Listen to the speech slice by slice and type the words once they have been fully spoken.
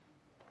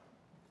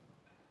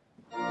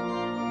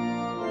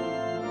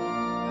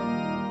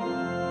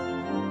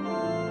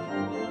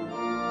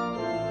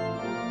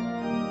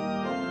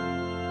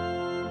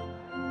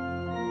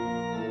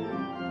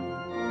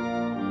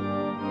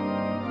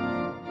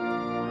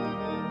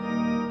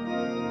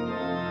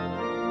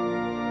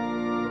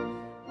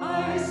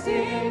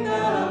sing the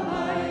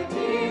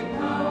mighty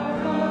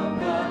power of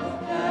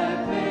God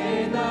that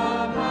made the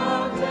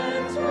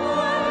mountains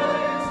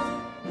rise,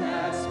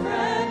 that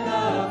spread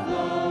the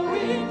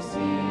flowing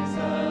seas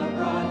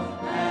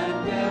abroad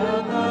and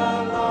built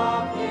the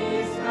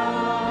lofty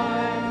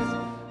skies.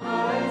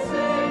 I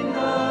sing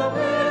the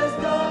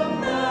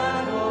wisdom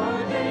that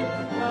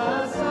ordained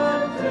the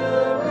sun to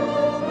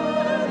rule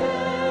the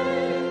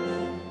day.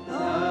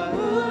 The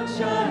moon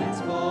shines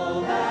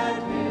full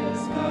at his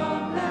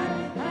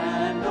command,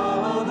 and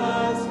all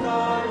the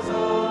stars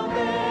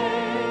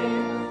obey.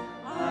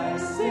 I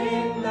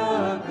sing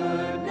the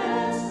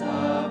goodness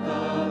of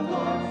the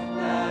Lord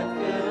that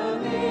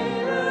filled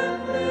the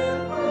earth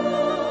with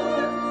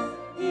fruit.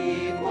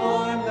 He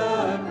formed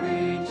the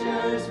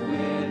creatures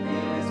with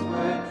his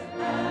word,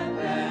 and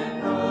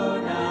then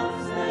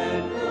pronounced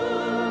them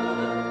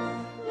good.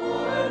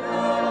 Lord,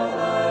 how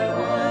thy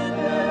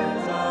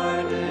wonders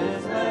are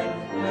displayed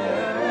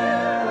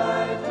where'er I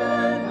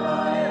turn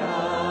my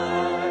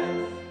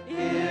eye.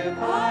 If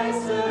I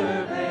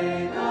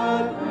survey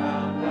the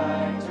ground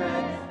I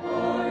tread,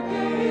 or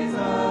gaze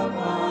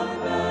upon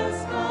the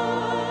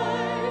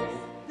sky,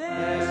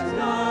 there's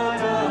not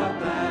a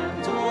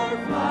plant or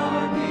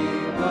flower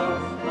below,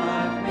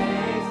 but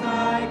makes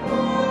thy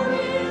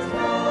glories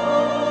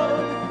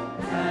known.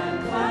 And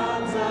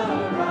clouds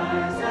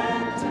arise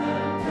and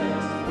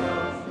tempests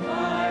flow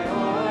by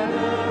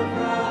order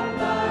from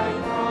thy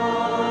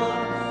throne.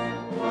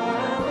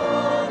 While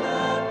all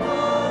that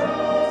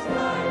borrows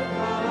life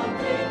from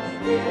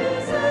thee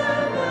is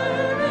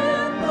ever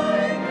in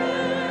thy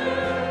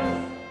care,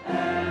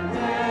 and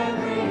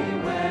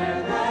everywhere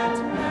that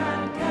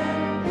man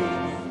can be,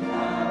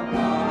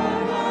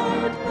 above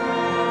art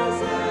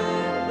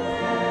present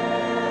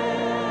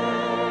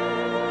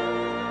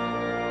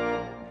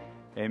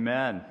there.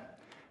 Amen.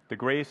 The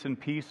grace and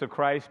peace of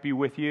Christ be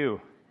with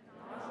you.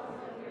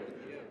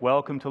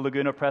 Welcome to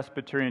Laguna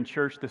Presbyterian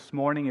Church this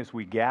morning as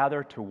we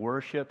gather to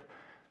worship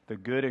the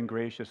good and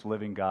gracious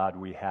living God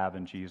we have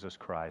in Jesus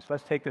Christ.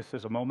 Let's take this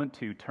as a moment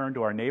to turn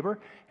to our neighbor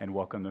and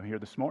welcome them here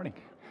this morning.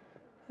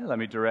 Let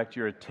me direct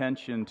your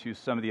attention to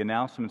some of the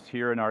announcements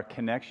here in our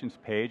connections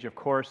page. Of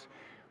course,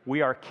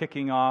 we are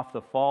kicking off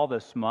the fall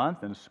this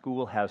month and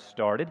school has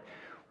started.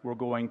 We're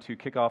going to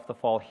kick off the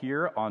fall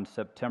here on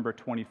September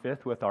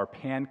 25th with our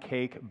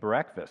pancake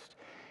breakfast.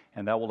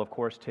 And that will, of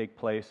course, take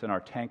place in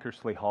our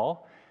Tankersley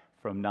Hall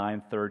from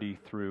 9:30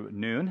 through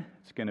noon.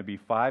 It's going to be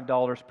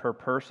 $5 per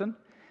person,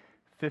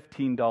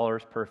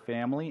 $15 per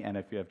family, and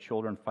if you have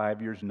children 5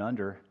 years and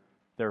under,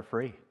 they're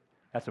free.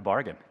 That's a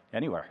bargain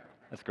anywhere.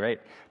 That's great.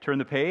 Turn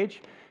the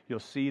page. You'll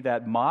see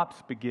that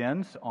MOPS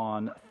begins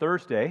on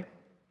Thursday.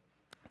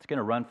 It's going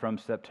to run from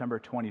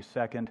September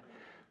 22nd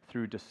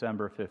through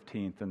December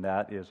 15th, and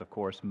that is, of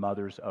course,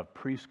 mothers of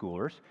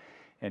preschoolers.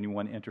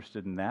 Anyone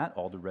interested in that,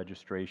 all the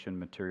registration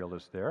material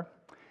is there.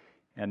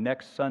 And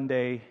next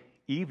Sunday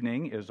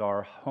evening is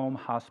our home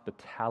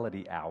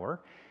hospitality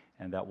hour,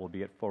 and that will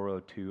be at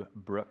 402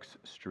 Brooks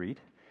Street.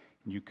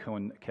 You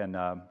can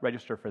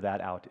register for that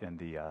out in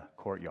the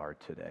courtyard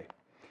today.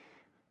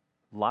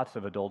 Lots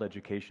of adult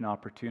education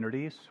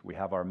opportunities. We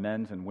have our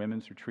men's and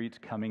women's retreats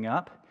coming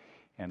up,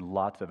 and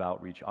lots of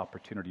outreach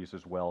opportunities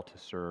as well to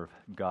serve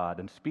God.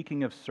 And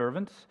speaking of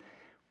servants,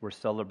 we're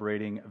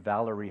celebrating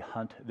Valerie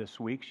Hunt this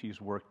week. She's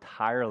worked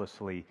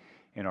tirelessly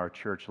in our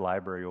church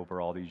library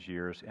over all these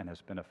years and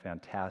has been a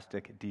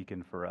fantastic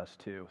deacon for us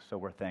too. So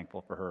we're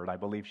thankful for her. And I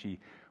believe she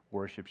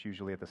worships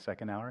usually at the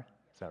second hour.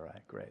 Is that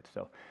right? Great.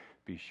 So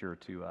be sure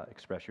to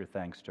express your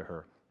thanks to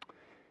her.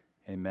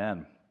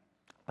 Amen.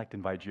 I'd like to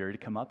invite Jerry to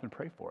come up and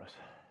pray for us.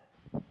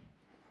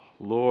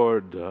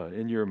 Lord,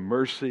 in your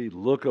mercy,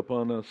 look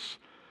upon us.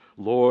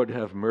 Lord,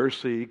 have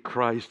mercy.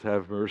 Christ,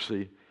 have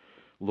mercy.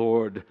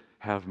 Lord,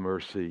 have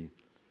mercy.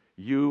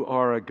 You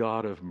are a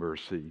God of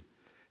mercy,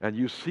 and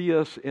you see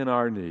us in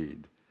our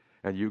need,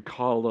 and you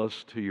call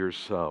us to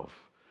yourself.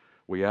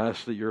 We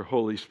ask that your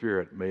Holy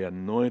Spirit may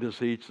anoint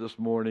us each this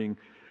morning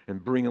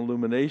and bring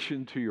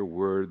illumination to your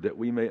word, that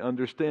we may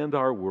understand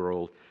our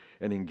world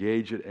and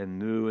engage it in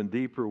new and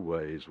deeper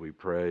ways, we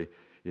pray.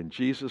 In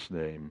Jesus'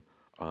 name,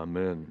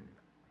 amen.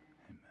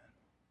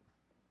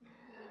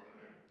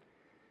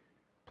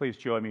 Please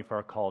join me for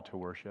our call to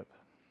worship.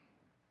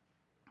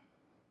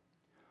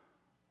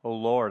 O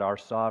Lord, our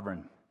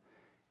sovereign,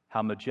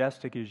 how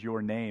majestic is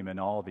your name in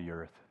all the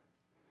earth.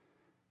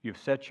 You've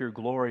set your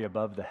glory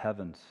above the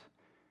heavens.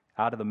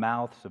 Out of the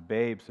mouths of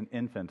babes and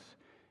infants,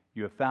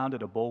 you have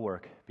founded a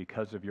bulwark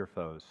because of your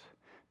foes,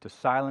 to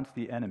silence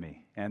the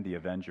enemy and the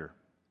avenger.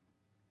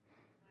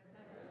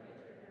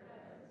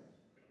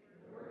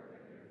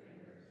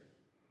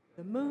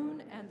 The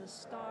moon and the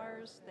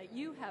stars that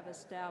you have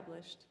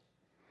established.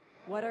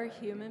 What are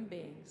human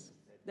beings,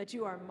 that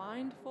you are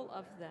mindful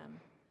of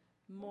them,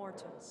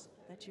 mortals,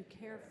 that you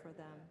care for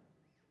them?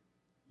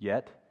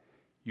 Yet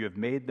you have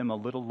made them a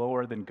little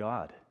lower than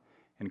God,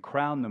 and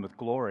crowned them with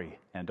glory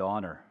and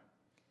honor.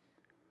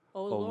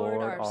 O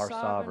Lord, our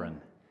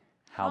sovereign,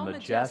 how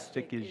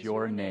majestic is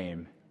your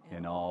name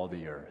in all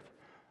the earth.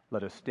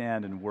 Let us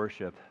stand and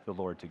worship the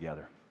Lord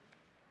together.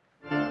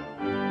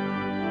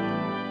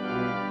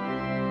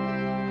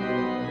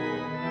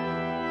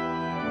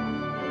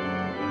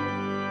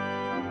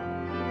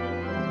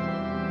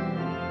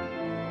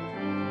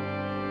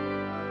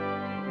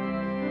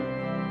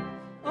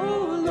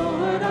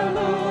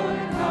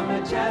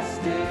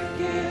 majestic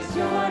is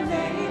your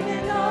name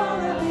in all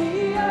of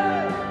the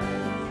earth.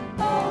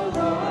 Oh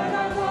Lord,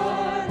 our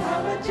Lord,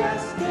 how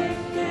majestic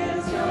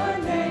is your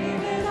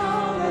name in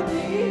all of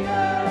the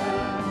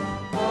earth.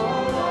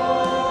 Oh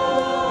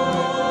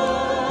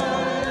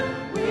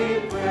Lord,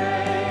 we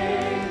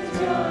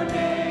praise your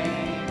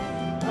name.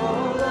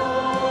 Oh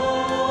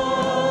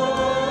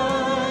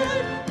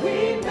Lord,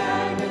 we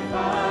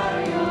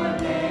magnify your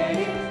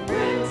name.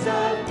 Prince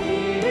of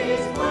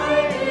Peace,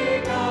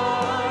 mighty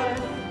God.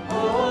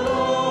 Oh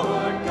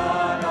Lord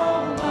God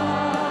Almighty.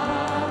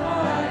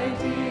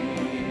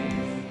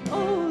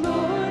 Oh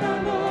Lord,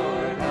 our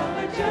Lord, how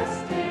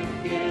majestic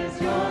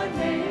is your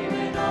name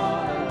in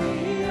all of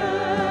the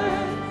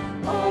earth.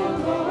 Oh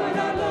Lord,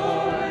 our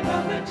Lord,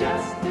 how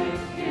majestic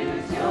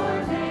is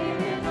your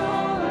name in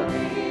all of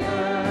the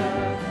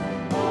earth.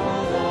 Oh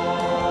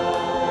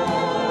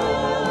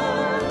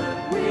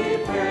Lord, we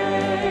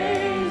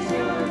praise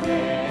your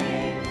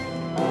name.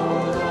 Oh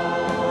Lord,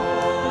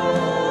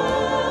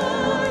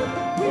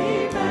 we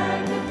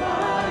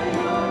magnify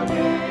your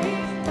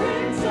name.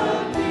 Prince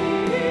of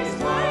Peace,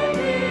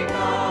 mighty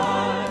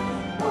God.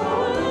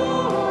 Oh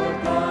Lord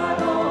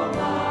God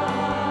Almighty.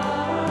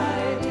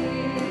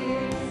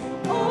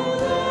 Oh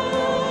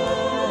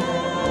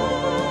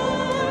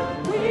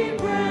Lord, we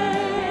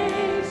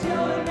praise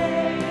your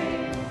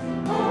name.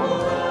 Oh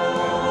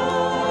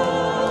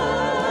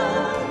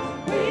Lord,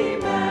 we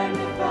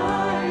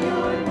magnify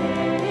your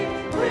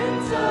name.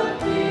 Prince of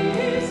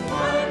Peace,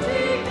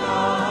 mighty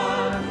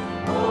God.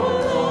 Oh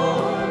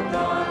Lord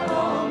God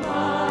Almighty.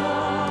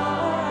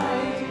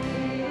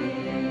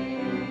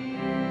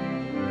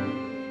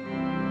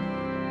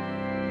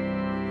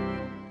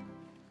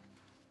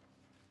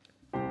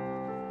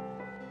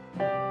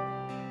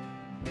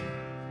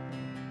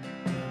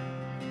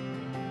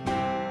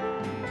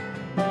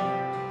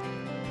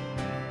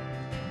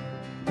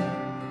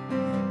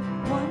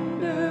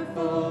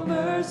 Wonderful,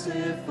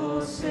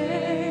 merciful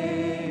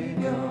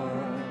Savior,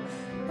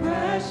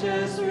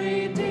 precious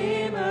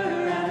Redeemer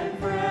and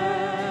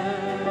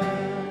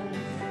friend.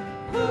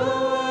 Who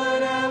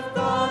would have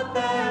thought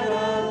that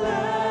a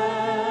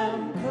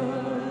lamb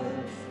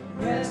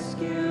could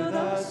rescue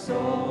the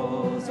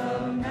souls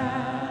of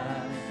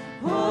man?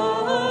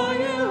 Oh,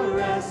 you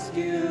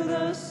rescue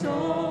the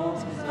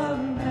souls of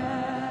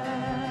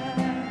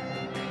man.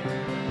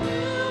 You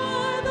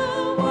are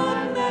the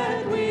one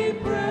that we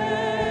praise.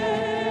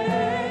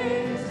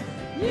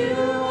 You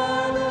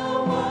are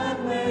the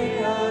one we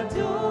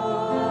adore.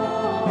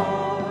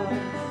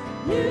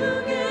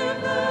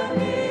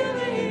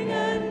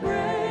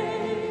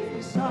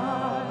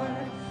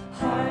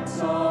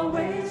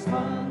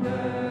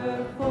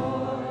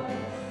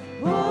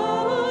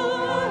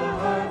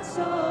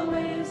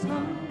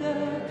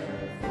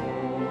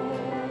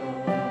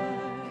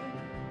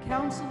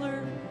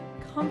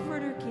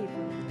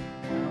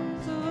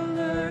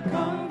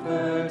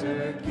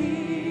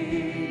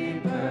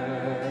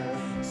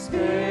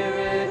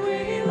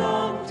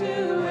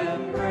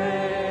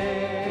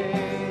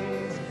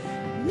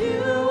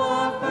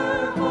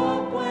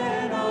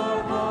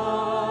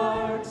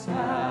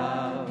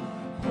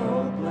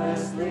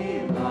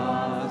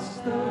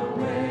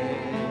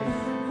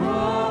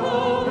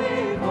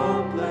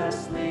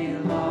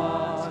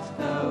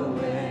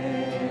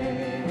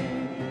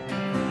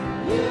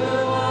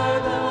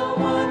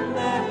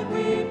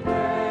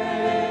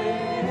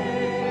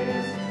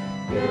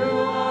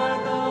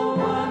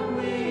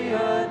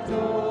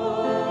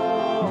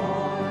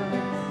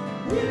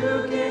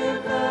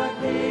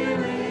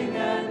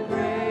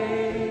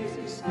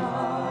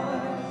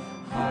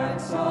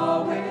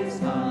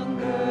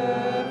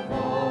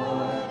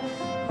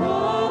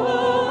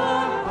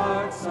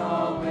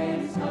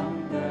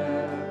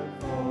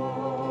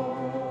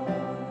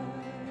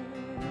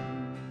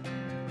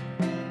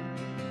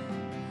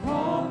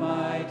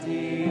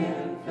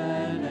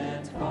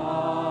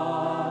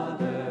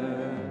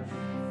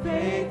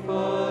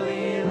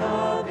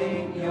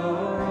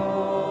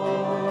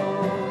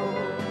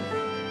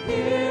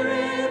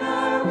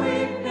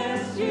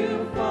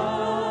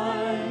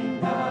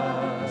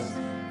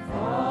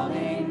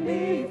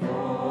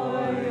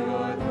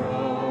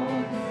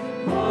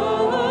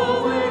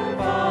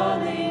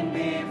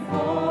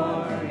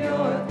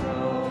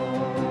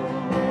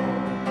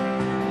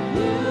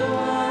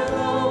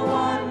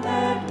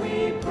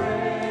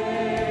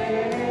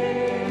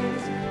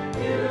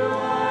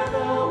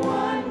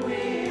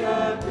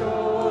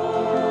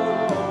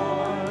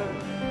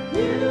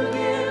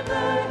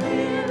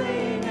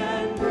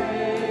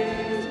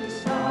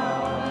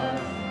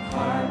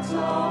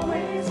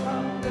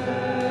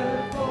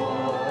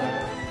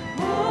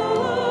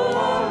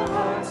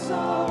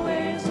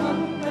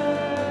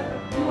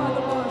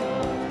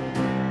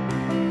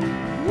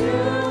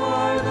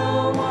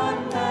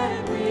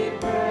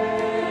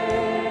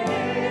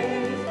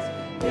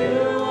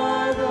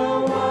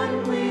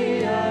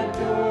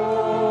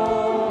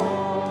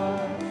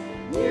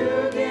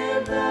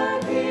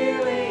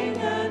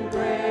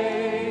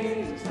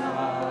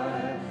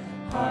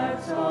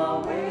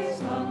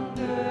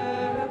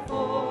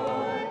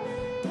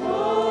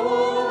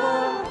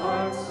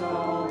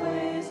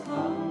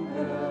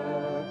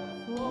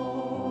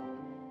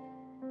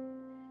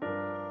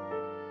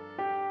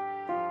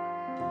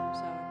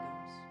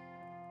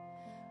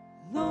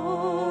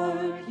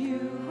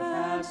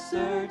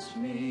 searched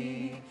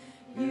me.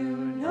 You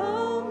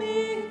know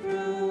me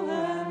through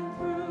and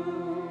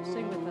through.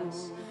 Sing with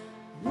us.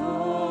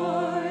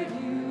 Lord,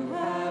 you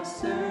have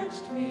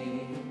searched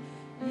me.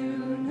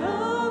 You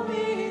know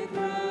me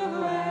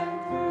through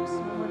and through.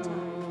 One more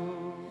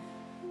time.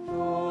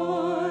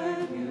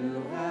 Lord,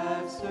 you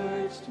have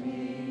searched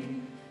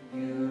me. You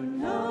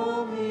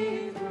know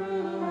me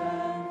through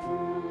and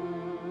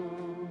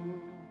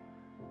through.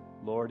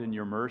 Lord, in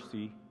your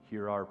mercy,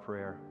 hear our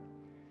prayer.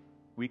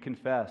 We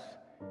confess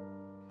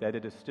that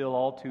it is still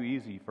all too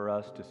easy for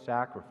us to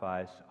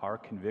sacrifice our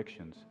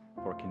convictions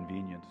for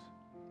convenience,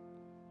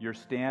 your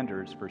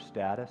standards for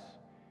status,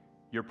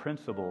 your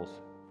principles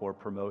for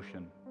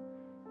promotion,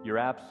 your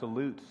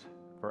absolutes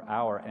for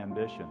our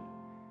ambition,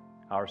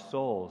 our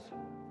souls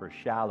for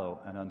shallow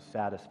and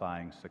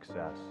unsatisfying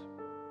success.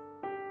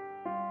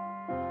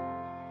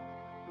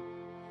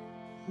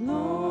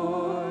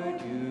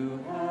 Lord, you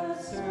have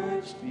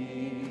searched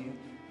me.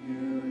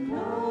 You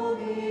know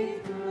me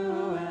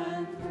through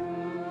and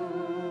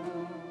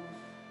through.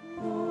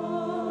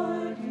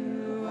 Lord,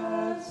 you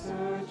have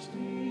searched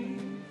me.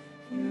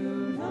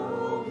 You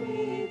know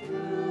me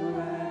through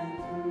and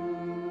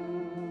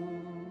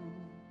through.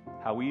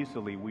 How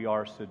easily we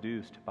are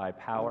seduced by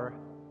power,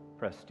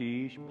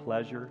 prestige,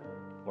 pleasure,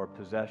 or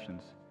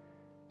possessions,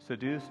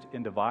 seduced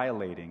into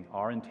violating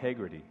our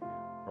integrity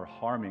or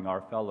harming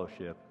our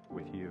fellowship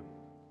with you.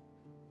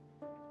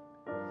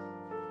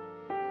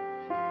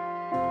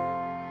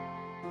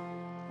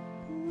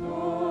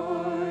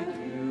 Lord,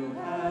 you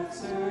have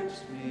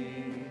searched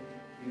me.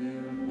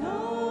 You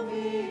know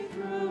me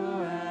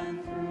through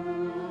and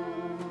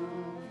through.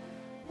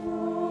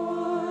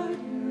 Lord,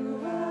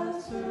 you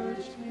have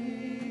searched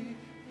me.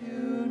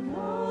 You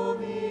know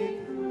me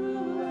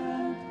through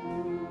and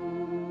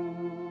through.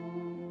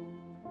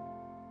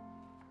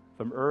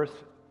 From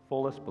earth's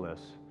fullest bliss,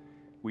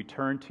 we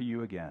turn to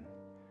you again,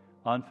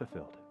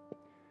 unfulfilled.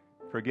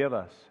 Forgive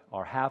us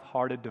our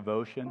half-hearted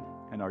devotion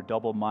and our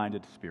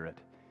double-minded spirit.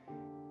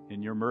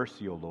 In your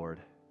mercy, O Lord,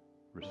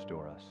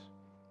 restore us.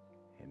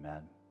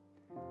 Amen.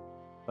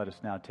 Let us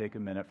now take a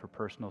minute for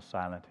personal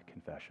silent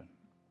confession.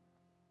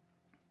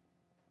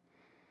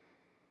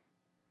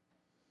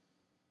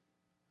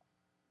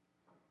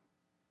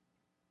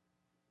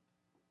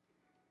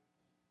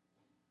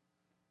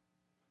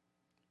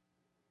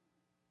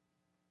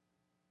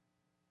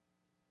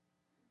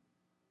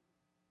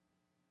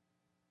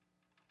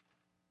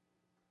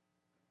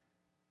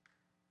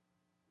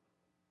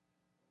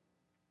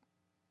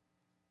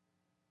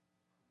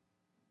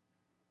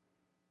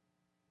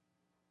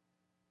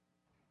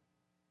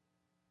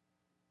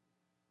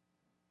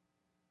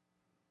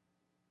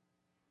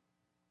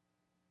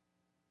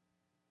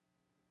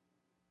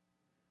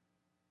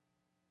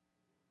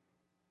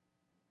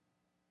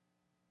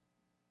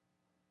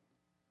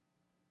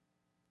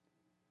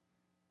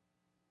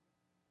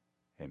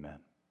 Amen.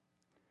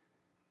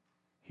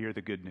 Hear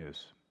the good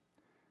news.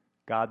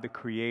 God the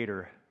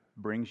Creator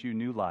brings you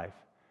new life,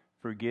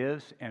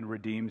 forgives and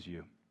redeems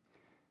you.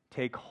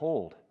 Take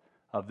hold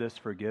of this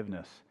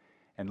forgiveness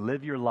and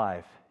live your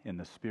life in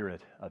the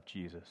Spirit of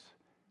Jesus.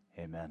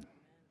 Amen.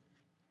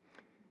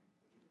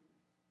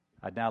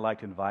 I'd now like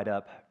to invite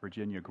up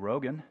Virginia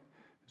Grogan,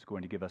 who's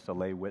going to give us a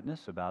lay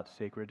witness about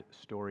sacred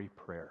story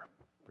prayer.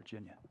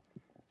 Virginia.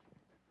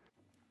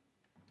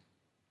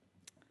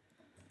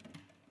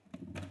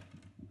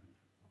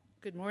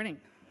 Good morning.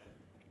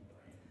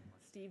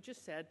 Steve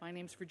just said, my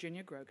name's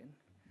Virginia Grogan,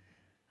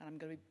 and I'm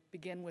going to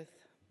begin with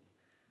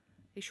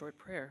a short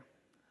prayer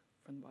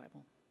from the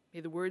Bible.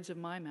 May the words of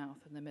my mouth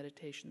and the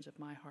meditations of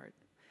my heart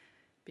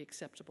be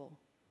acceptable,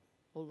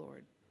 O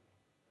Lord,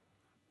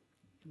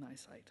 in thy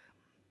sight.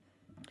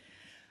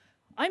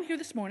 I'm here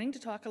this morning to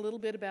talk a little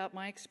bit about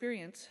my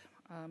experience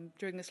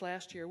during this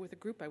last year with a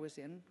group I was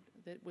in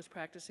that was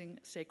practicing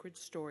sacred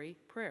story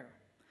prayer,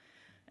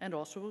 and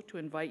also to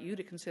invite you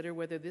to consider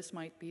whether this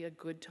might be a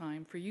good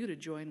time for you to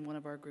join one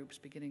of our groups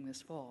beginning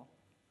this fall.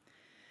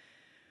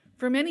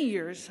 For many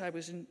years, I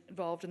was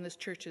involved in this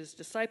church's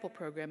disciple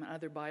program and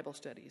other Bible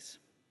studies,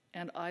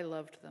 and I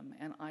loved them,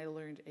 and I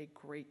learned a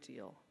great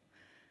deal.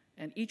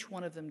 And each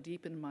one of them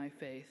deepened my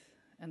faith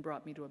and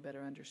brought me to a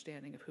better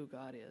understanding of who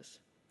God is.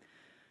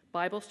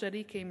 Bible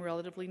study came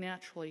relatively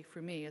naturally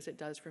for me, as it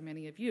does for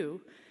many of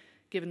you,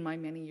 given my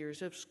many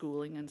years of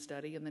schooling and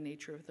study and the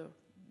nature of the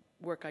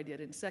work I did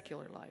in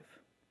secular life.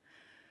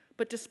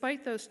 But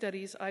despite those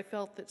studies, I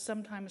felt that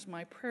sometimes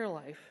my prayer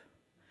life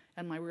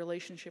and my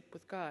relationship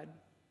with God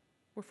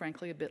were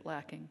frankly a bit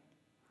lacking.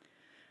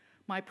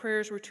 My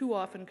prayers were too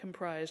often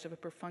comprised of a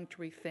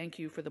perfunctory thank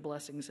you for the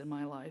blessings in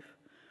my life,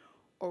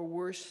 or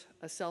worse,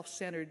 a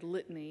self-centered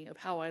litany of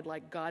how I'd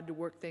like God to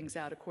work things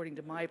out according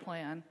to my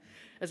plan,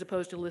 as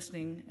opposed to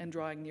listening and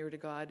drawing near to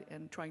God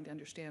and trying to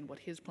understand what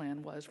his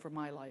plan was for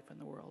my life and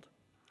the world.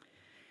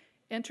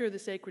 Enter the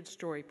sacred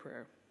story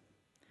prayer.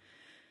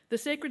 The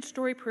sacred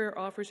story prayer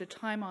offers a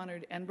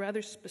time-honored and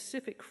rather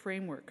specific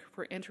framework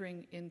for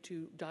entering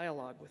into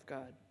dialogue with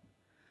God,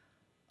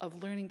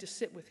 of learning to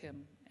sit with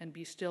him and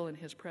be still in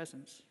his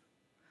presence,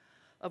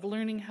 of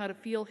learning how to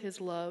feel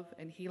his love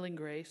and healing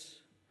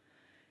grace,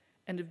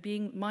 and of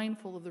being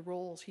mindful of the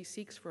roles he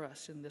seeks for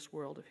us in this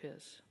world of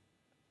his.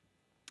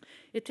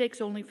 It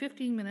takes only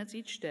 15 minutes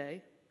each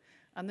day,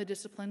 and the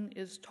discipline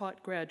is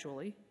taught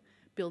gradually,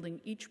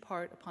 building each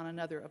part upon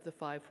another of the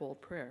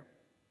fivefold prayer.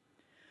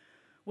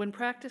 When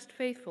practiced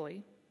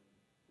faithfully,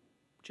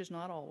 which is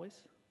not always,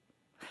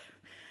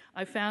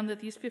 I found that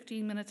these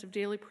 15 minutes of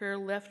daily prayer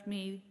left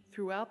me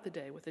throughout the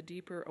day with a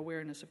deeper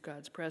awareness of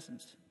God's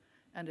presence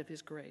and of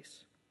his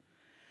grace.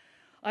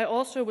 I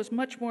also was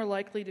much more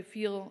likely to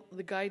feel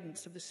the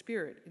guidance of the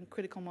Spirit in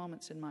critical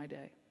moments in my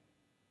day.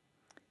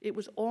 It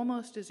was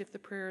almost as if the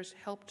prayers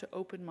helped to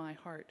open my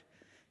heart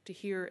to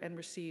hear and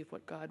receive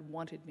what God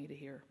wanted me to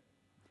hear.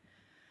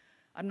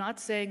 I'm not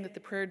saying that the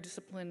prayer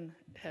discipline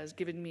has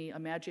given me a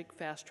magic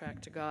fast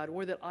track to God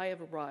or that I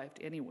have arrived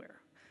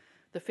anywhere.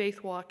 The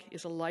faith walk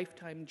is a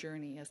lifetime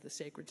journey, as the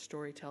sacred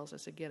story tells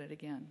us again and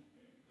again.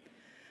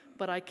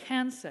 But I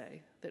can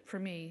say that for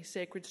me,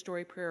 sacred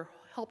story prayer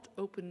helped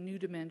open new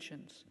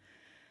dimensions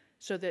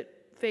so that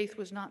faith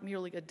was not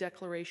merely a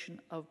declaration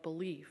of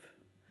belief,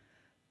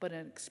 but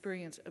an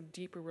experience of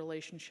deeper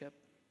relationship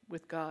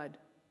with God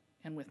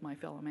and with my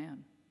fellow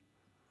man.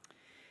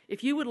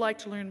 If you would like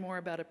to learn more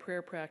about a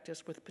prayer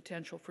practice with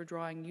potential for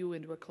drawing you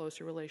into a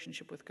closer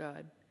relationship with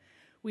God,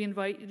 we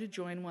invite you to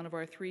join one of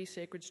our 3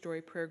 Sacred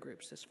Story prayer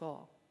groups this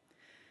fall.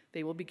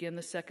 They will begin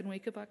the second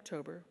week of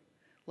October,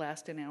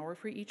 last an hour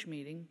for each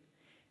meeting,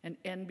 and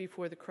end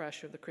before the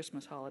crush of the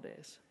Christmas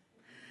holidays.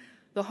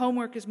 The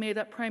homework is made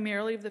up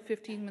primarily of the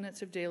 15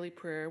 minutes of daily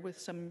prayer with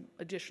some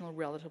additional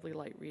relatively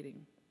light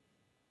reading.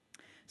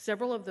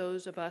 Several of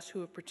those of us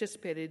who have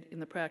participated in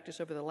the practice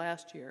over the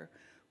last year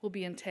will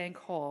be in Tank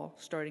Hall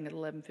starting at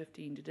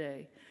 11:15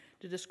 today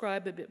to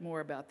describe a bit more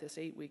about this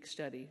 8-week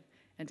study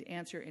and to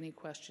answer any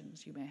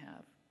questions you may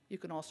have. You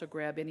can also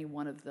grab any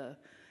one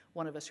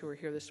of us who are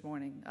here this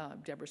morning,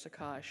 Deborah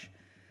Sakash,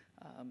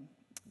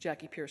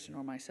 Jackie Pearson,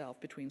 or myself,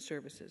 between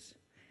services.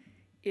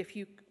 If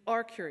you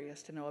are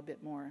curious to know a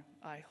bit more,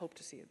 I hope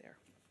to see you there.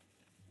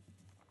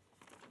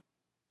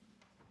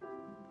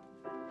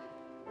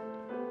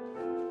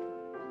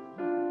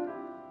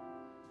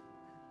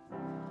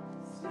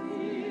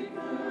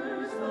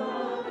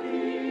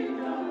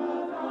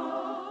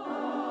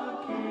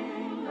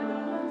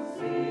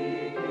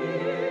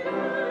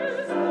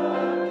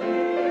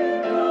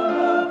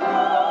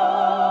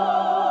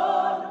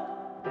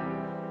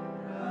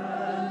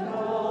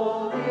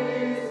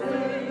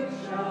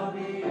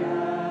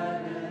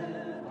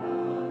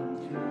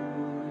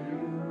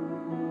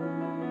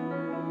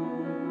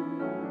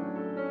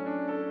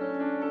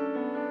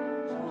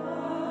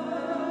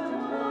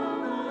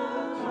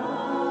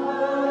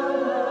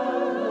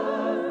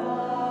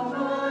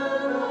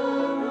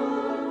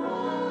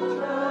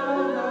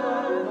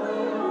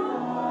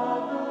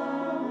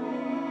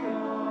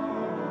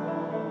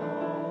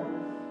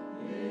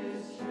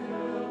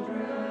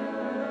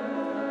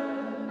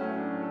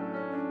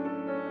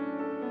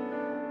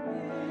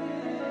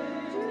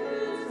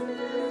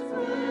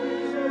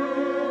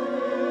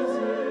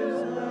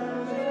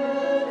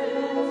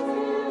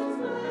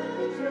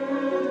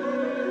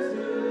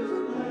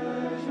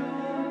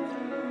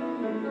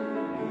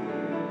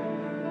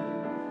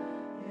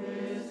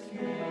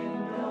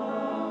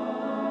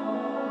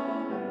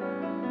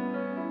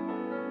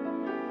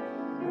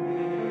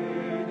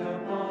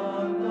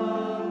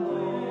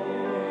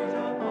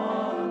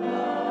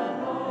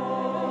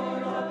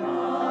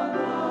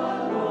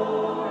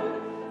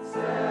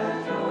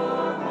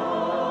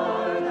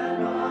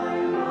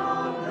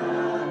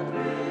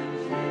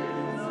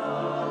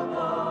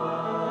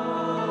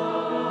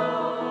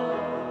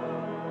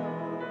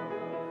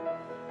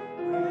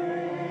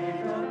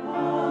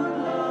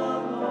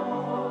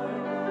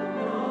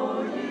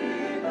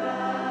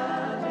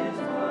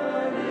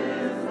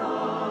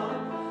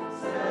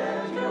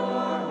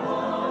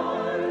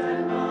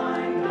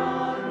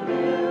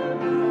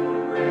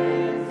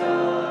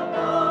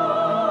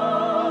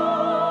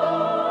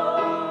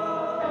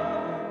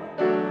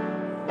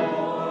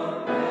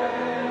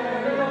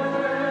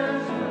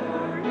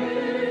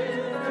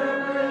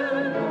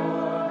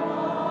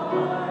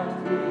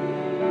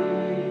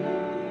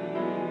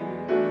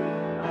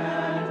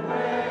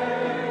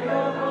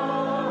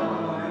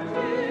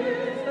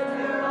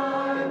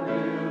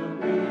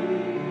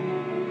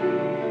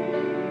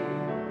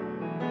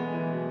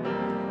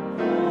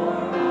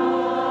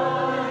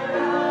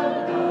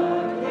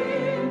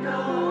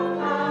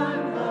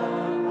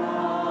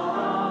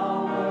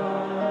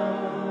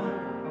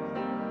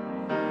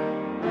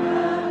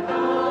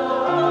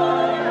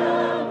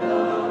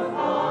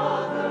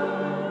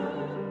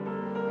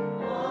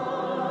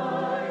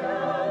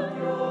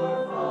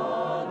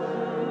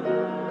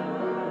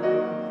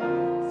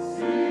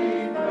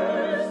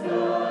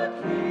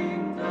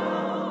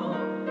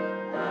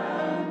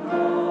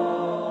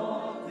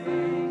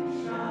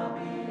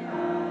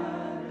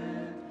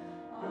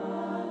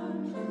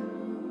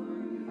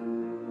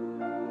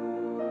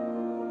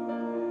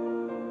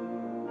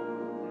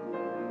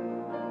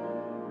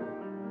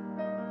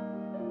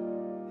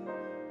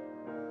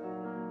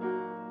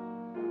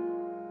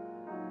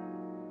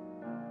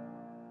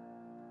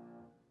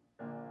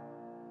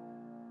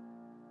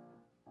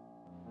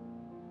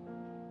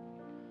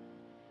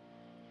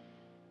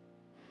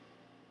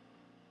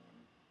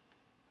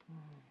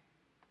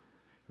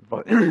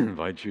 I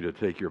invite you to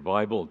take your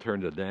Bible and turn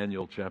to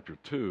Daniel chapter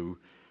 2.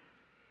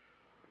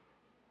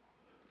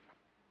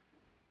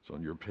 It's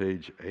on your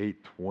page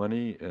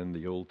 820 in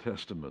the Old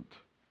Testament.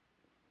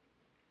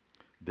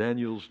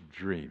 Daniel's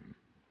dream.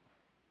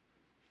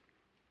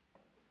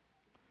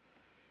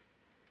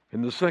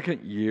 In the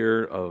second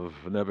year of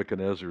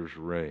Nebuchadnezzar's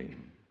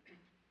reign,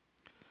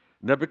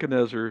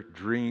 Nebuchadnezzar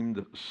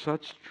dreamed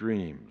such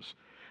dreams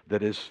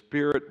that his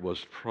spirit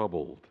was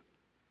troubled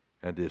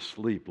and his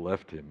sleep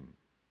left him.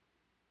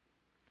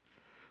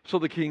 So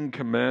the king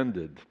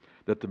commanded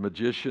that the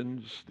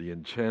magicians, the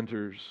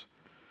enchanters,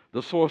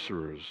 the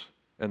sorcerers,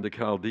 and the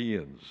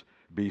Chaldeans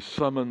be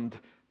summoned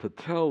to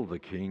tell the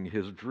king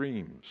his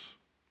dreams.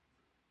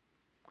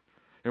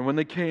 And when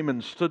they came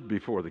and stood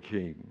before the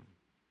king,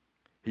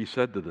 he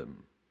said to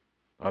them,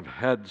 I've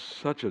had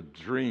such a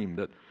dream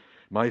that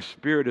my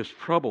spirit is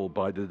troubled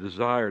by the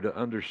desire to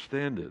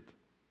understand it.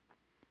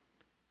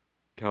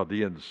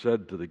 Chaldeans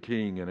said to the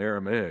king in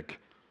Aramaic,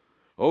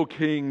 O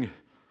king,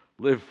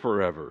 live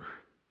forever.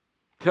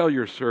 Tell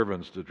your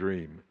servants the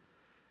dream,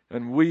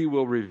 and we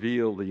will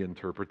reveal the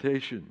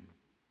interpretation.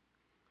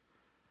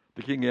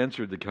 The king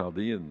answered the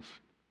Chaldeans,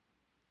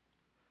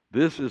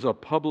 This is a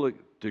public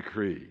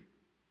decree.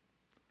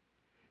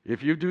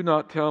 If you do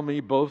not tell me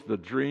both the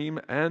dream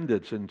and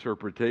its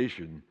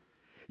interpretation,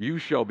 you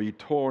shall be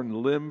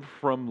torn limb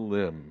from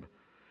limb,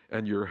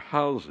 and your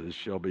houses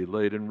shall be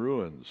laid in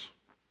ruins.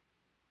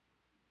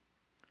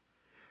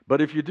 But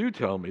if you do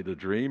tell me the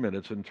dream and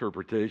its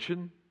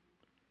interpretation,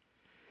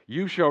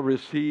 you shall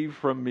receive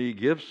from me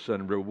gifts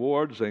and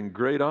rewards and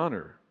great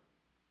honor.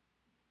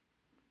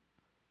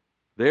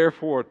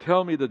 Therefore,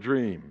 tell me the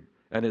dream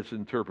and its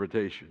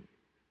interpretation.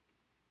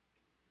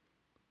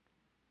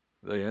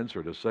 They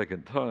answered a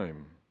second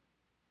time,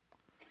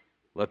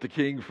 Let the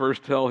king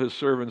first tell his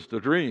servants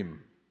the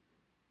dream,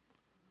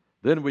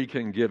 then we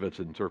can give its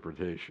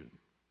interpretation.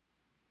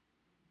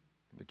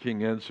 The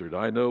king answered,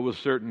 I know with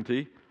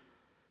certainty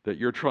that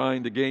you're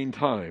trying to gain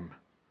time,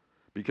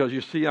 because you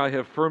see I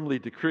have firmly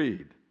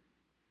decreed,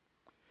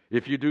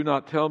 if you do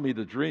not tell me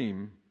the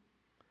dream,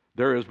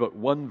 there is but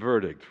one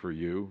verdict for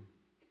you.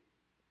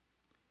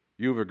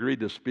 You have agreed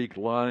to speak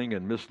lying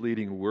and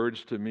misleading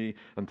words to me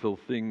until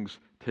things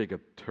take a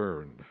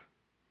turn.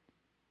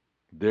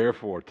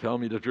 Therefore, tell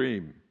me the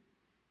dream,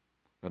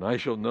 and I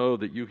shall know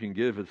that you can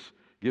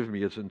give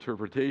me its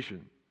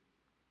interpretation.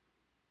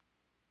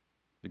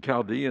 The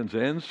Chaldeans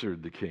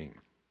answered the king,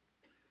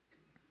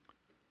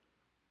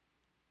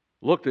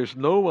 Look, there's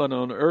no one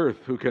on earth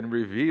who can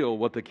reveal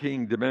what the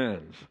king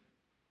demands.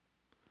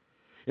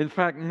 In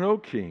fact, no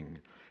king,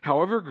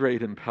 however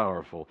great and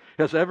powerful,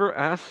 has ever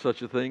asked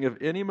such a thing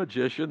of any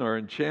magician or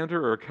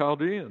enchanter or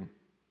Chaldean.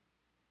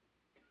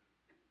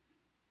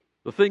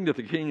 The thing that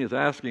the king is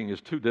asking is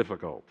too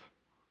difficult,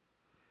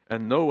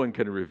 and no one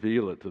can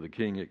reveal it to the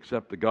king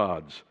except the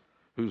gods,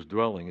 whose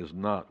dwelling is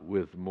not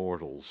with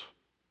mortals.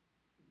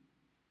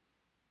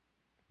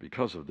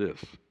 Because of this,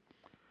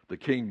 the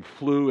king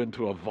flew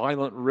into a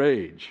violent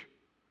rage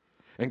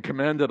and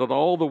commanded that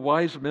all the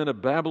wise men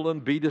of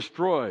Babylon be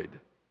destroyed.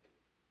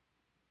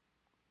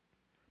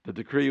 The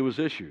decree was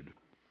issued,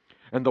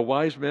 and the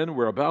wise men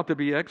were about to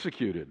be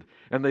executed,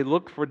 and they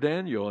looked for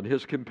Daniel and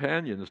his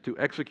companions to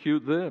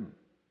execute them.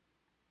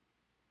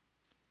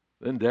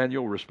 Then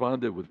Daniel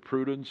responded with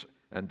prudence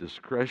and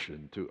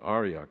discretion to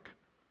Arioch,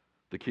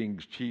 the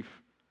king's chief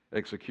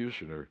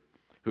executioner,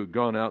 who had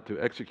gone out to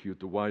execute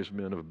the wise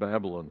men of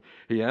Babylon.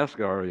 He asked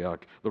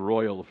Arioch, the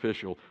royal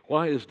official,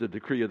 Why is the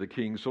decree of the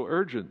king so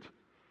urgent?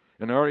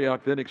 And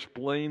Arioch then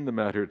explained the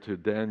matter to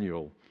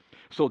Daniel.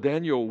 So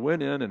Daniel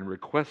went in and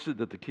requested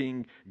that the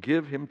king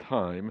give him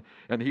time,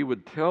 and he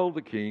would tell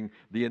the king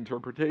the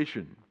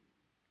interpretation.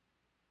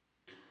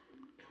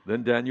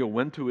 Then Daniel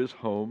went to his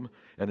home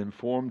and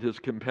informed his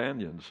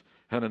companions,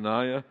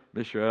 Hananiah,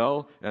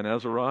 Mishael, and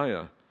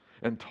Azariah,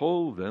 and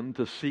told them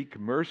to seek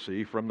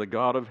mercy from the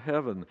God of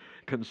heaven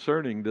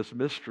concerning this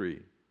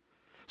mystery,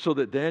 so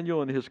that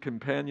Daniel and his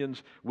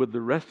companions with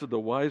the rest of the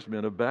wise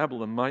men of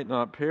Babylon might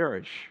not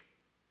perish.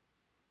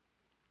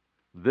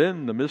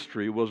 Then the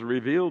mystery was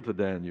revealed to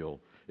Daniel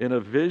in a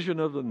vision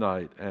of the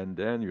night, and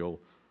Daniel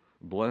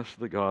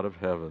blessed the God of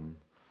heaven.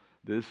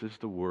 This is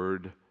the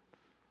word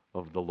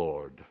of the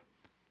Lord.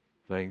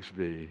 Thanks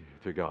be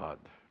to God.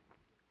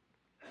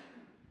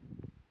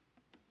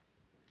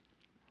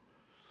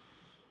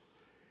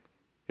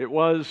 It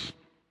was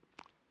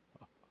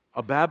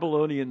a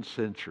Babylonian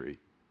century.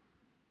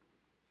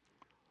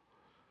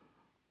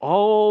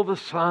 All the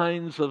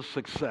signs of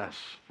success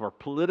for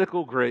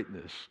political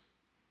greatness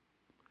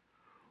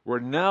were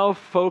now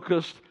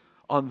focused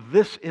on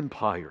this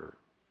empire.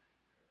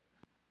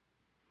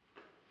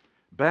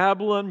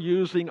 Babylon,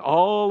 using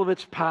all of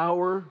its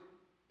power,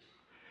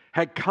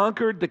 had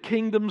conquered the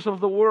kingdoms of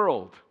the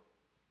world.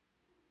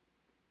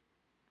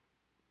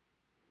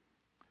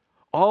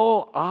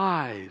 All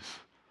eyes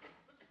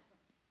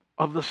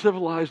of the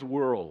civilized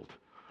world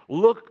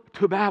look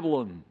to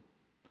Babylon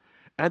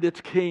and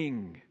its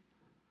king,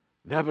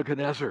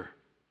 Nebuchadnezzar,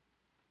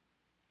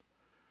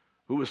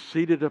 who was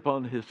seated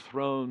upon his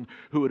throne,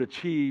 who had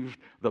achieved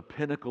the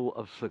pinnacle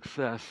of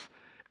success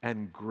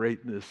and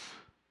greatness.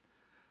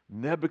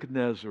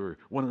 Nebuchadnezzar,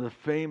 one of the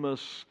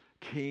famous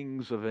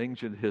kings of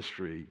ancient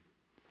history,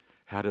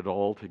 had it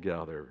all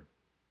together.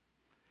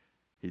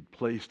 He'd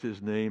placed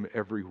his name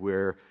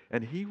everywhere,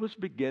 and he was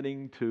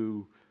beginning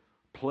to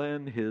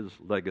plan his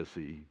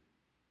legacy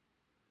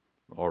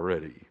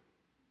already.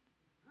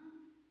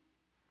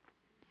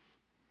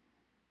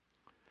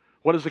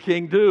 What does a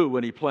king do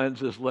when he plans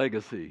his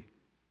legacy?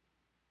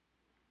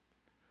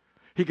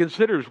 He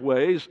considers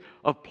ways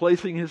of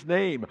placing his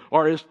name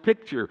or his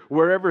picture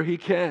wherever he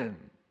can.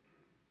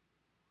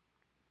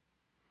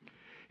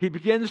 He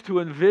begins to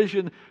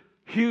envision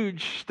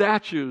huge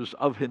statues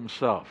of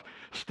himself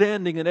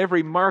standing in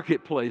every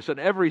marketplace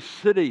and every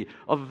city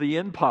of the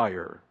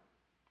empire.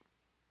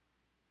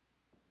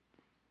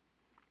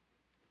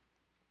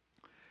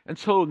 And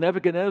so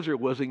Nebuchadnezzar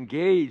was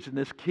engaged in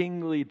this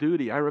kingly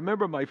duty. I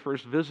remember my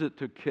first visit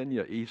to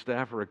Kenya, East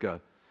Africa,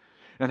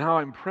 and how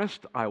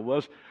impressed I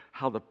was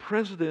how the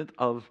president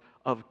of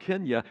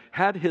Kenya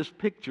had his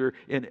picture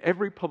in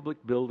every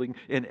public building,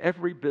 in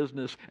every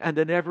business, and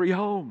in every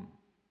home.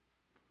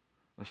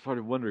 I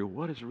started wondering,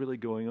 what is really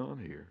going on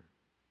here?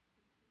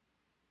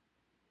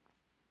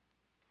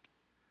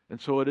 And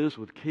so it is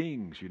with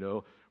kings,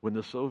 when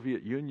the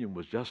Soviet Union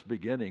was just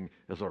beginning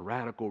as a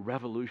radical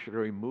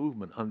revolutionary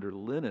movement under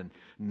Lenin.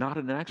 Not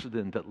an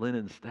accident that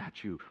Lenin's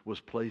statue was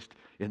placed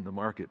in the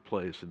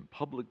marketplace, in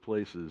public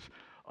places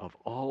of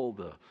all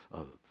the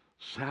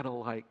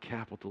satellite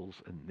capitals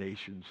and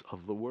nations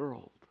of the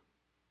world.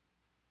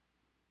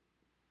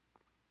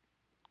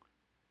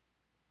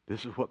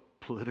 This is what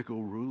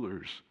political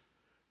rulers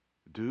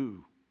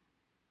do.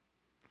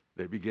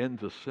 They begin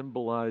to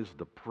symbolize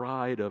the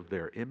pride of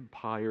their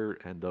empire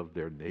and of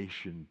their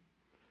nation,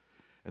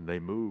 and they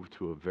move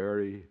to a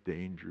very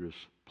dangerous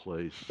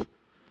place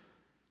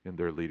in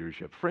their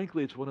leadership.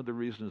 Frankly, it's one of the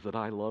reasons that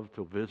I love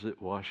to visit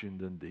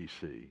Washington,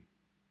 D.C.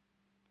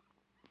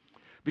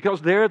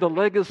 Because there the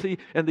legacy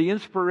and the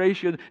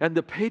inspiration and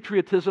the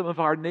patriotism of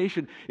our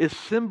nation is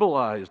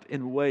symbolized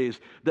in ways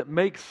that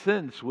make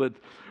sense with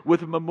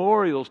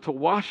memorials to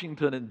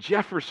Washington and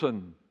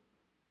Jefferson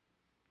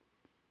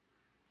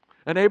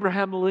and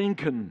Abraham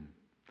Lincoln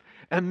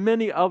and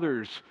many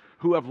others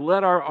who have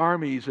led our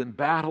armies in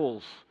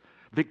battles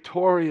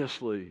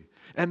victoriously,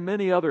 and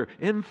many other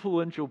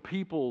influential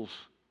peoples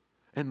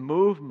and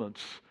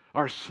movements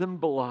are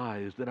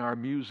symbolized in our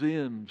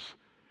museums.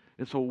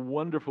 It's a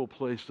wonderful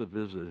place to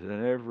visit,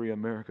 and every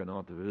American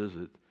ought to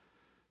visit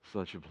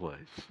such a place.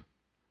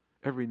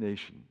 Every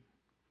nation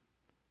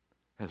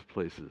has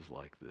places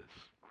like this.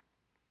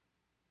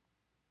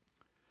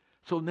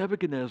 So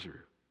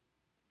Nebuchadnezzar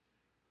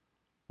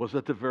was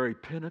at the very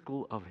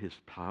pinnacle of his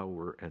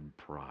power and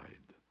pride.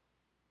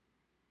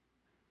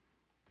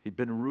 He'd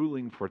been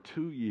ruling for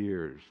 2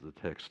 years, the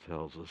text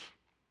tells us.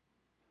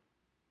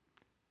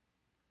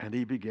 And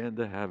he began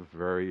to have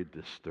very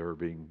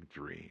disturbing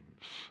dreams.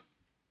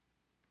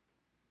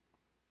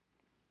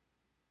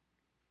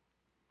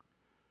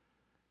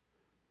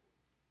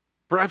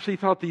 Perhaps he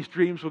thought these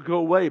dreams would go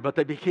away, but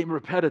they became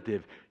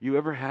repetitive. You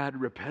ever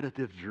had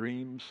repetitive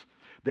dreams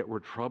that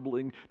were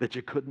troubling, that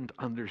you couldn't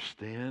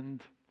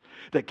understand,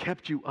 that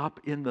kept you up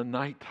in the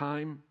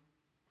nighttime,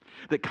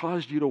 that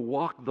caused you to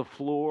walk the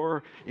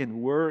floor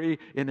in worry,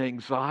 in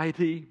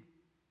anxiety,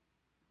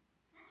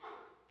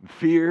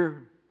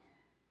 fear,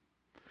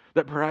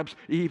 that perhaps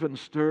even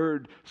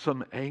stirred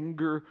some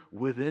anger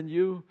within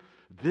you?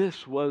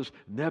 This was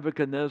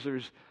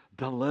Nebuchadnezzar's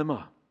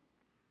dilemma.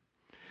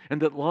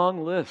 And at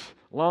long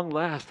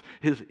last,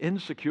 his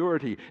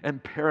insecurity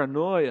and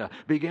paranoia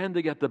began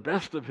to get the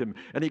best of him.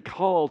 And he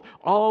called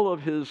all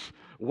of his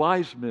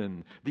wise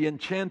men, the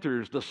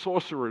enchanters, the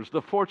sorcerers,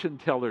 the fortune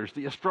tellers,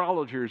 the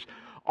astrologers,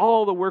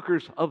 all the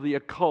workers of the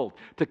occult,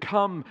 to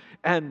come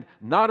and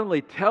not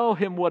only tell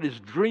him what his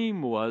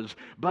dream was,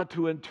 but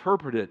to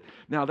interpret it.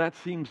 Now that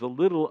seems a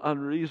little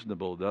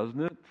unreasonable,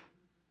 doesn't it?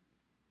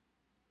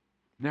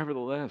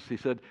 Nevertheless, he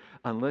said,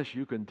 unless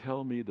you can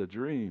tell me the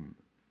dream,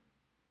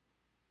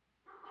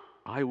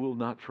 I will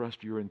not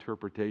trust your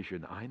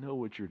interpretation. I know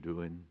what you're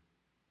doing.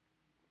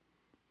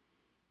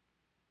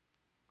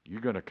 You're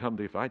going to come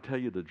to, if I tell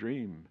you the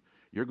dream,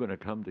 you're going to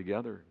come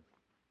together.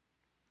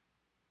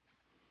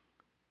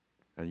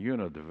 And you're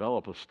going to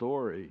develop a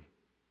story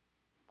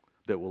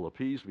that will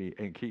appease me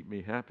and keep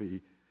me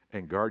happy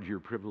and guard your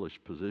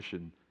privileged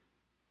position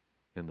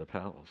in the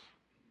palace.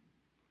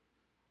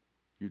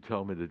 You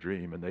tell me the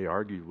dream. And they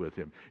argued with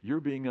him.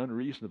 You're being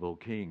unreasonable,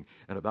 king.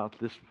 And about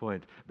this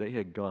point, they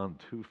had gone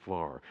too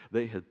far.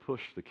 They had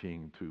pushed the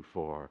king too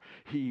far.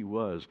 He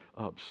was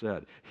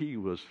upset. He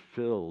was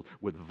filled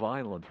with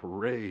violent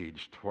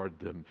rage toward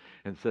them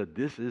and said,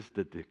 this is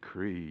the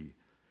decree.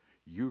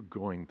 You're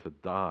going to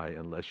die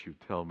unless you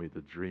tell me the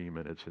dream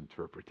and its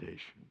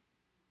interpretation.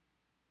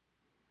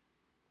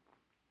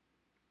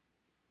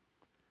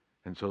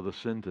 And so the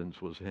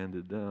sentence was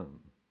handed down.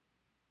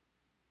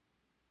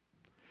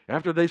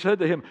 After they said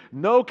to him,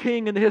 no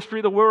king in the history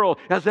of the world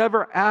has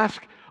ever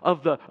asked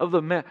of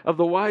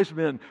the wise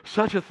men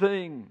such a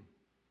thing.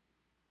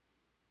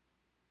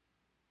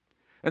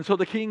 And so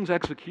the king's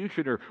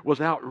executioner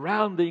was out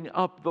rounding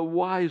up the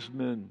wise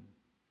men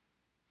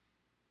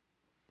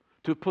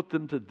to put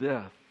them to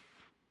death,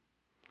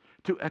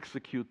 to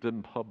execute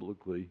them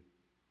publicly.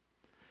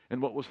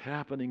 And what was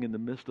happening in the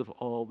midst of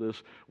all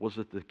this was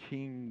that the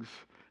king's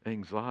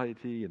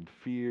anxiety and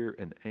fear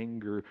and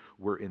anger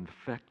were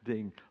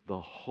infecting the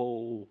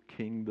whole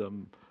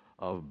kingdom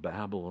of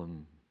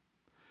Babylon.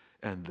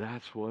 And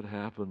that's what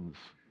happens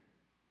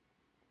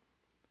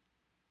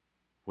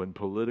when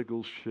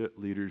political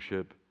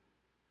leadership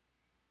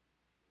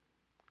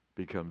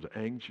becomes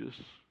anxious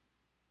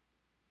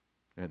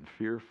and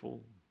fearful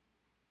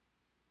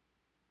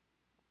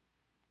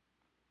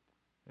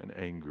and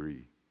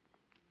angry.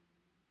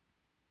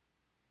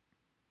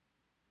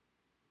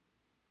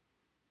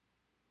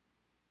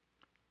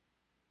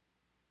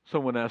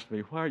 Someone asked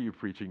me, why are you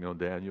preaching on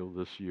Daniel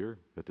this year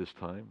at this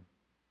time?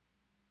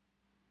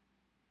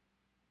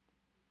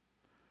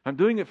 I'm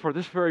doing it for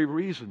this very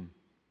reason.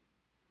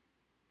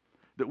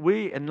 That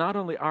we, and not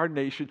only our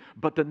nation,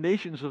 but the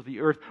nations of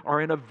the earth,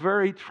 are in a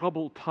very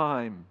troubled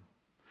time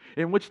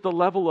in which the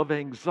level of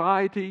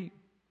anxiety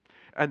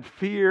and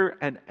fear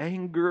and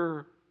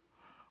anger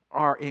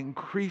are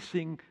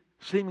increasing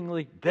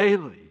seemingly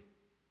daily,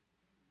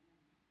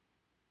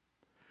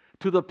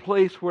 to the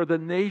place where the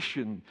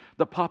nation,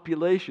 the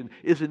population,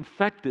 is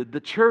infected, the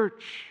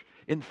church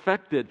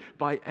infected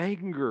by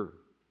anger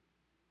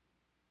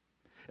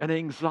and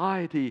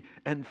anxiety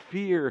and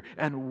fear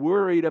and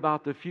worried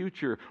about the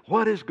future.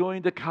 What is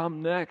going to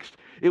come next?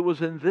 It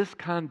was in this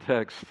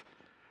context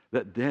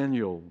that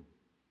Daniel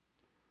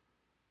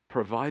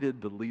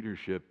provided the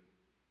leadership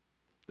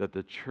that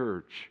the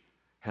church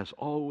has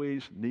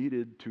always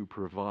needed to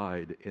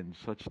provide in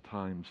such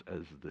times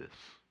as this.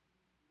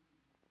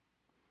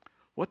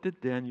 What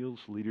did Daniel's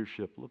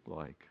leadership look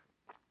like?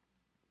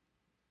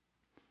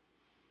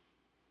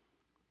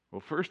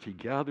 Well, first he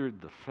gathered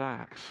the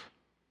facts.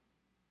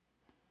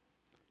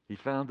 He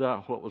found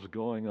out what was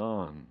going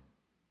on.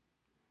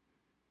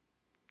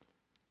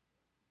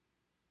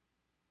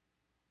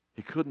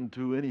 He couldn't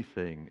do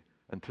anything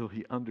until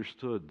he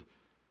understood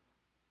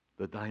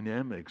the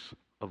dynamics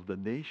of the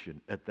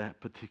nation at that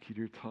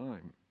particular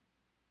time.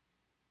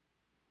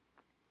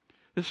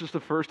 This is the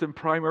first and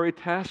primary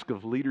task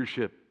of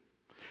leadership,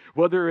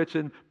 whether it's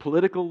in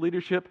political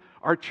leadership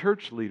or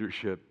church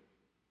leadership,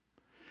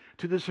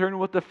 to discern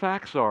what the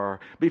facts are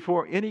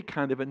before any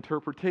kind of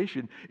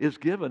interpretation is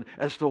given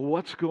as to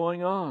what's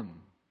going on.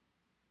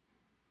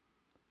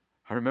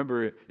 I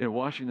remember in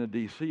Washington,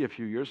 D.C. a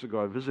few years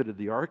ago, I visited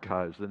the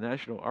archives, the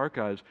National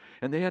Archives,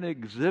 and they had an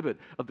exhibit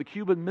of the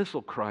Cuban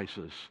Missile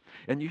Crisis.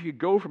 And you could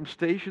go from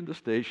station to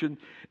station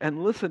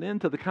and listen in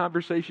to the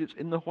conversations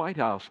in the White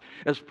House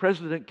as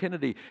President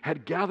Kennedy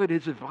had gathered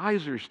his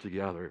advisors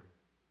together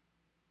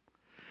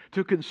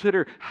to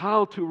consider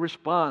how to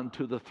respond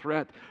to the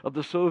threat of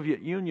the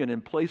Soviet Union in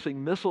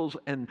placing missiles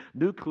and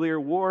nuclear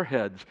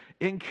warheads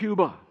in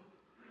Cuba,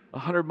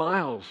 100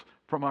 miles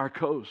from our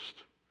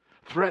coast,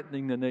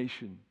 threatening the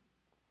nation.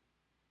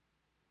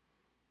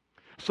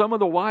 Some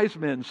of the wise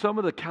men, some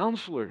of the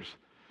counselors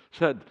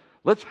said,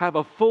 let's have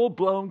a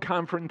full-blown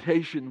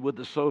confrontation with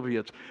the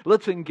Soviets.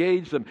 Let's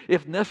engage them.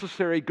 If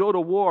necessary, go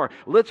to war.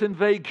 Let's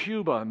invade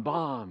Cuba and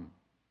bomb.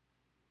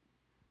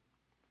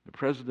 The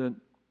president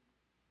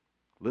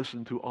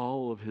listened to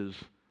all of his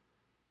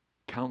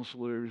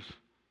counselors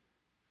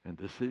and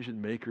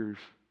decision makers,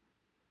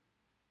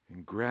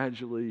 and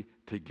gradually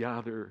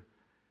together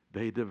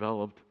they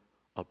developed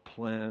a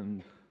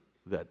plan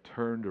that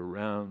turned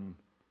around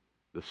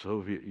the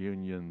Soviet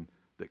Union,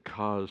 that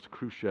caused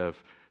Khrushchev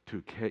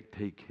to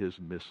take his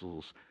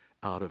missiles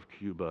out of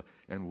Cuba,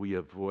 and we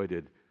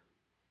avoided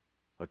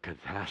a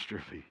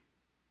catastrophe.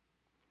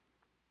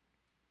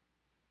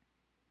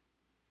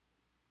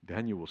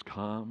 Daniel was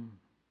calm.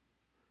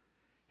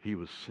 He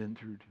was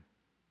centered.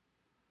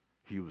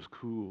 He was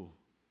cool.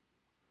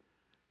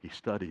 He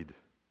studied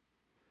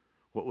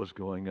what was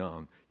going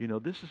on. You know,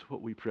 this is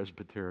what we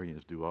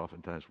Presbyterians do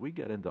oftentimes. We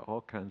get into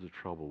all kinds of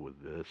trouble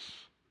with this.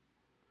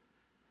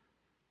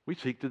 We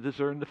seek to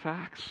discern the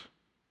facts.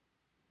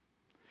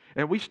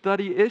 And we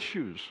study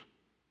issues.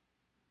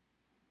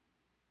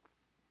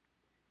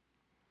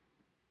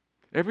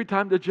 Every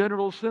time the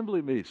General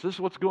Assembly meets, this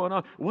is what's going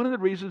on. One of the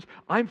reasons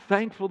I'm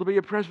thankful to be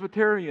a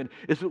Presbyterian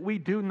is that we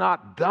do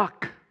not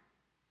duck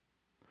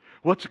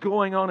what's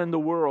going on in the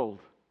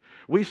world.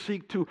 We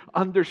seek to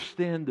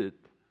understand it.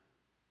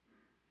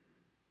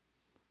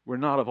 We're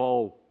not of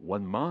all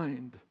one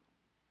mind,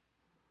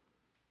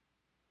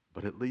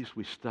 but at least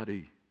we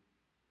study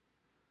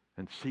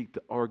and seek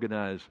to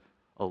organize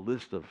a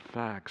list of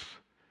facts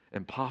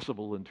and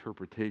possible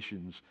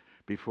interpretations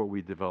before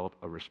we develop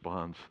a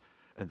response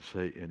and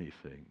say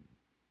anything.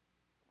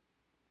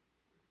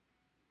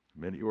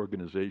 Many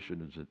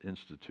organizations and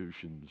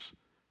institutions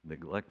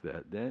neglect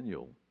that.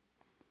 Daniel,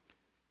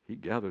 he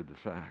gathered the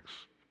facts.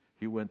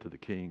 He went to the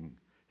king.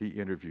 He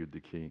interviewed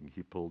the king.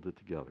 He pulled it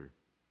together.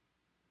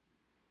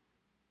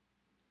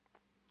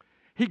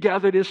 He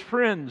gathered his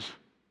friends.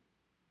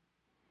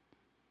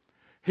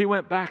 He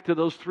went back to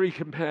those 3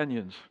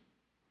 companions.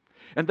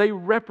 And they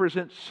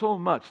represent so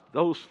much,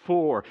 those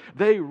 4.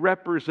 They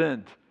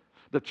represent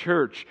the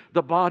church,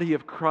 the body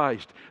of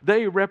Christ.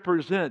 They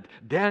represent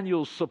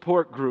Daniel's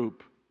support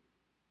group.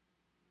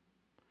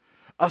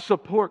 A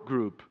support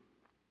group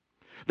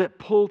that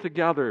pull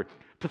together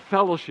to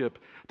fellowship,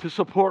 to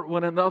support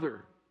one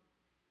another,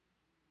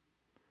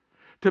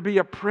 to be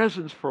a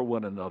presence for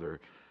one another,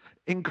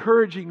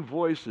 encouraging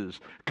voices,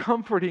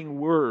 comforting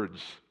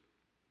words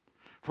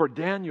for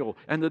Daniel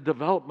and the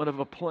development of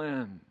a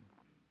plan.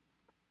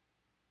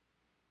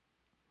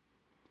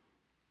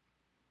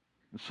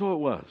 And so it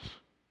was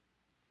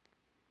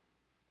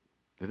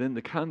that in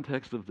the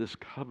context of this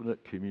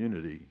covenant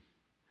community,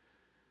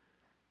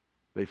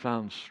 they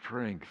found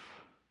strength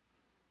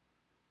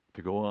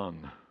to go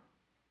on,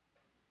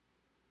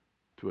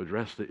 to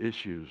address the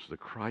issues, the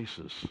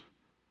crisis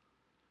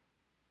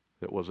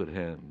that was at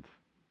hand.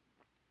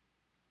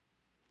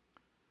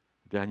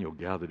 Daniel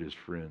gathered his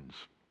friends.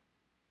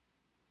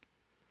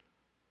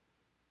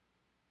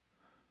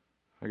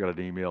 I got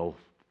an email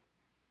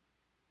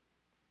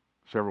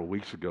several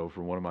weeks ago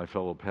from one of my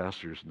fellow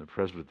pastors in the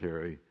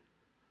presbytery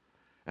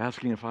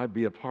asking if I'd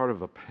be a part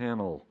of a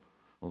panel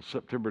on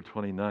September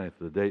 29th,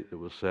 the date that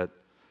was set,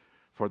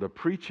 for the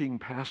preaching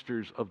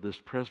pastors of this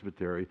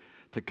presbytery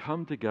to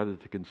come together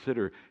to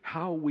consider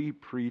how we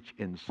preach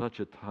in such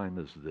a time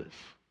as this,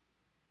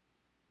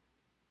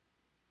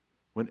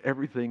 when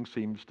everything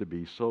seems to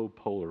be so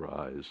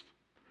polarized,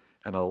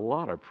 and a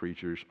lot of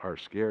preachers are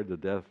scared to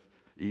death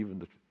even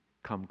to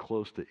come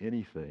close to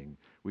anything.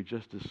 We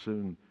just as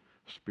soon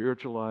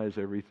spiritualize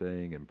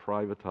everything and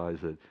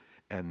privatize it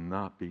and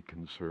not be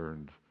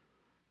concerned.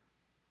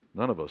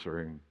 None of us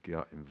are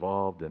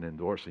involved in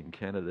endorsing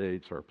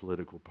candidates or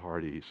political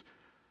parties.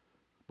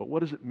 But what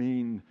does it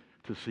mean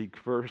to seek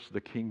first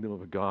the kingdom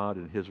of God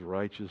and His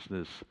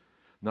righteousness,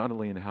 not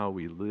only in how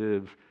we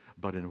live,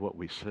 but in what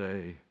we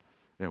say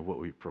and what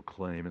we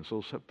proclaim? And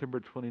so September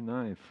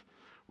 29th,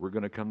 we're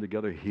going to come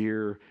together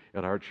here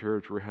at our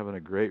church. We're having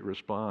a great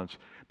response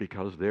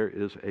because there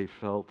is a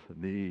felt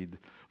need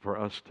for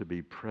us to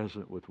be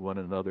present with one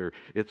another.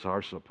 It's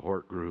our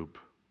support group.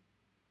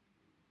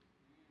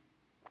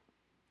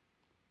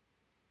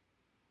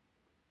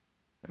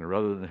 And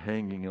rather than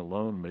hanging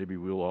alone, maybe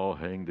we'll all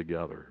hang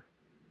together.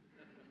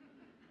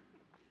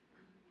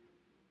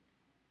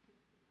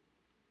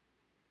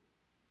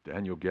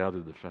 Daniel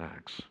gathered the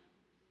facts.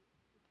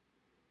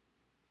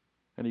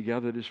 And he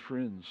gathered his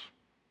friends.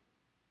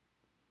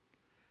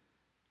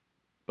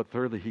 But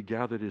thirdly, he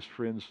gathered his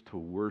friends to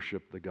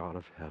worship the God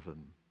of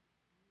heaven.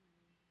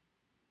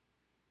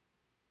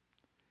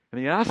 And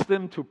he asked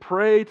them to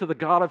pray to the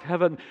God of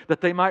heaven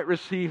that they might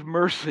receive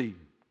mercy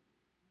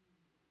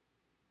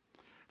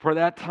for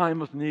that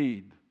time of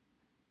need.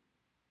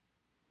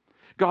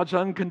 God's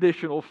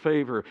unconditional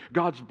favor,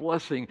 God's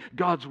blessing,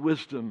 God's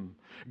wisdom,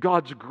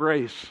 God's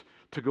grace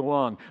to go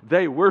on.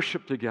 They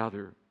worship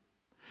together.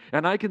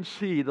 And I can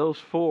see those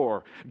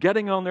 4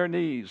 getting on their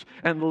knees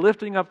and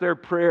lifting up their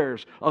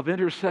prayers of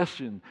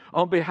intercession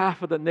on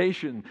behalf of the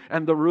nation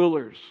and the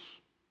rulers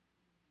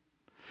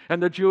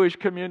and the Jewish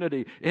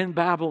community in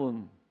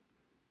Babylon.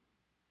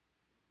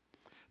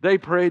 They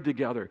prayed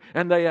together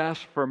and they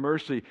asked for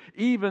mercy,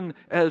 even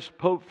as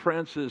Pope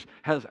Francis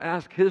has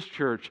asked his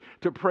church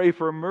to pray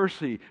for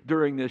mercy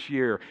during this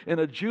year, in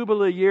a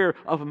Jubilee year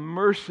of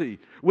mercy,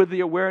 with the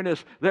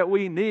awareness that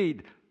we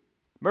need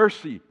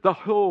mercy. The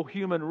whole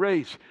human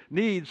race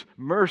needs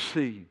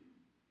mercy.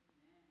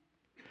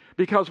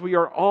 Because we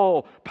are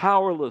all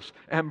powerless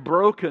and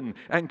broken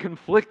and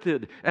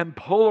conflicted and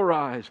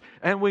polarized,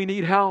 and we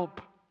need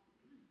help.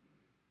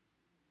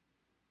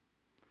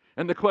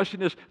 And the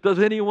question is, does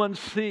anyone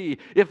see?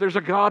 If there's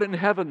a God in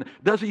heaven,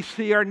 does He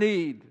see our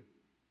need?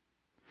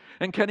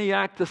 And can He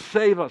act to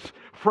save us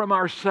from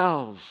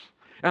ourselves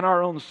and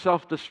our own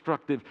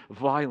self-destructive,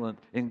 violent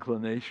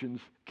inclinations?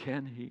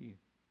 Can He?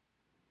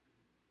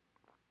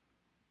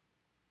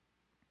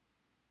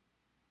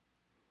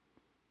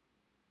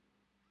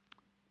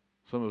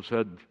 Some have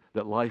said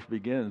that life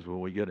begins when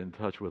we get in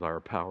touch with our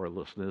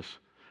powerlessness.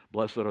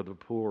 Blessed are the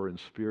poor in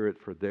spirit,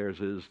 for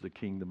theirs is the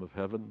kingdom of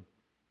heaven.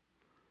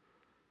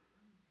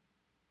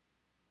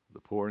 The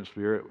poor in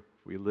spirit,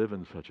 we live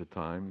in such a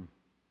time.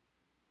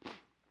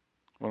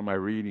 One of my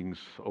readings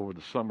over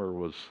the summer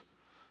was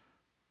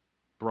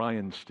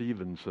Brian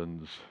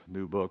Stevenson's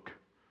new book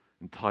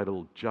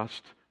entitled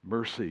Just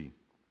Mercy.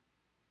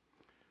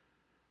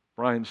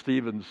 Brian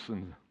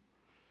Stevenson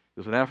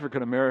is an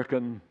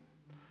African-American,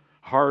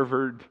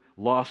 Harvard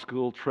Law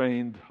School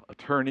trained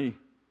attorney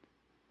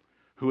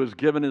who has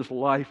given his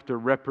life to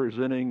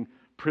representing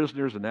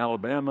prisoners in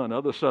Alabama and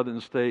other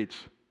southern states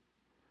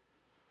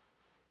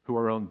who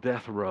are on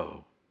death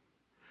row,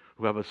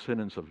 who have a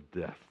sentence of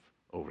death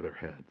over their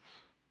heads.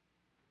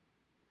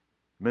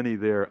 Many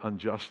there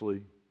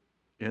unjustly,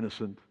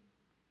 innocent,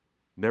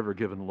 never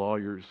given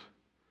lawyers.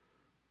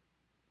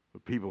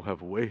 But people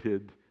have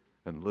waited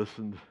and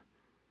listened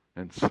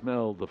and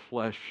smelled the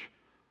flesh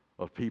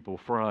of people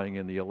frying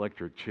in the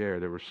electric chair.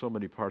 There were so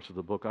many parts of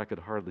the book I could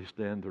hardly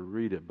stand to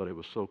read it, but it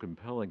was so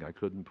compelling I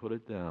couldn't put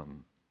it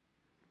down.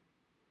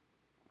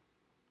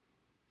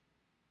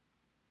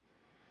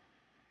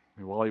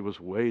 And while he was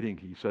waiting,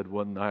 he said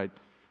one night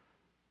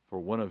for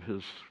one of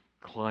his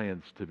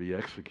clients to be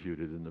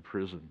executed in the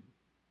prison.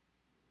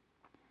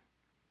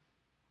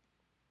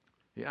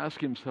 He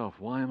asked himself,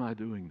 why am I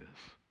doing this?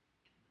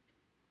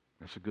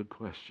 That's a good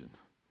question.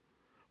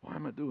 Why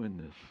am I doing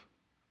this?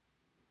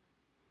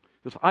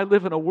 Because I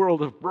live in a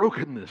world of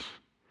brokenness.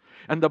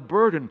 And the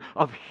burden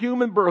of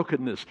human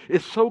brokenness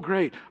is so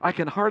great, I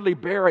can hardly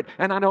bear it,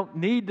 and I don't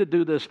need to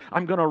do this.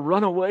 I'm going to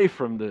run away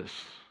from this.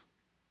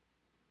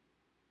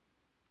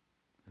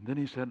 And then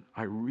he said,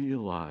 I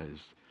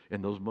realized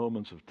in those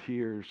moments of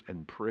tears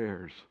and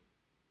prayers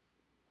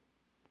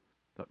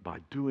that by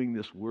doing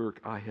this work,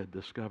 I had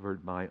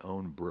discovered my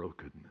own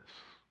brokenness.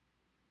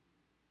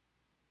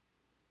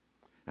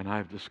 And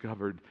I've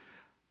discovered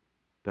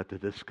that the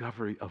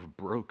discovery of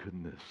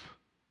brokenness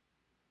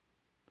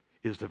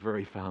is the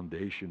very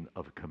foundation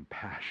of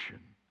compassion.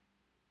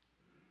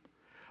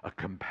 A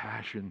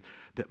compassion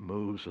that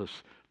moves us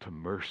to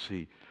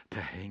mercy, to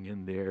hang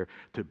in there,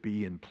 to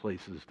be in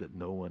places that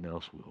no one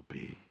else will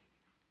be.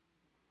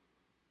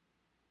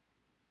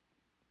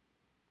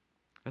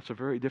 That's a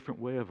very different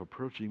way of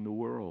approaching the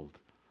world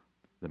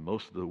than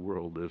most of the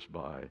world lives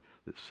by,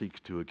 that seeks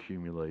to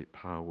accumulate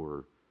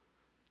power.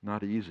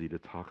 Not easy to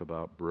talk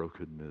about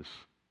brokenness.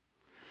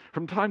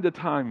 From time to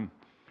time,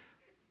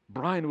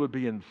 Brian would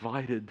be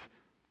invited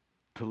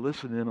to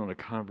listen in on a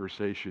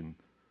conversation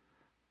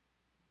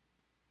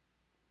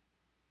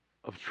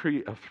of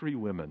three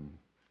women,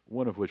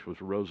 one of which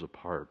was Rosa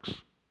Parks,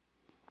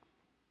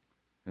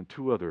 and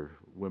two other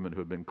women who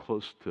had been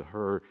close to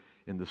her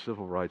in the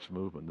civil rights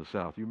movement in the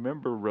South. You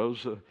remember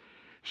Rosa?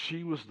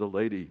 She was the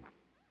lady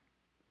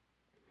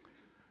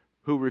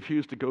who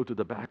refused to go to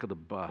the back of the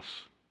bus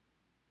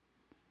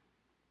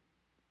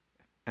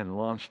and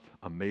launched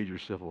a major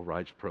civil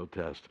rights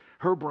protest.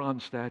 Her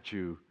bronze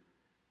statue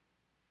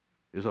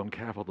is on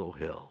Capitol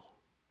Hill.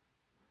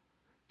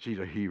 She's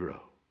a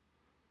hero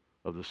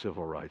of the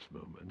civil rights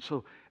movement. And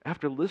so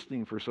after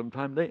listening for some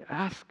time, they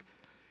asked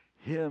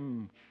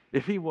him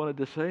if he wanted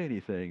to say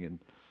anything. And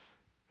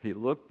he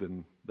looked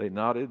and they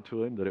nodded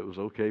to him that it was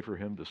okay for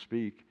him to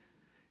speak.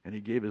 And he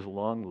gave his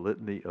long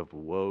litany of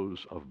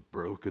woes, of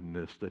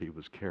brokenness that he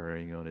was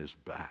carrying on his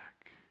back.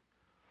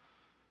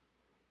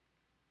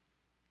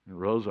 And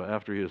Rosa,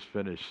 after he was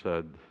finished,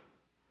 said,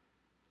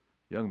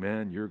 young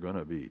man, you're going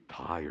to be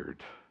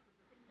tired.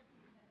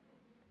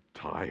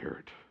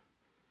 Tired.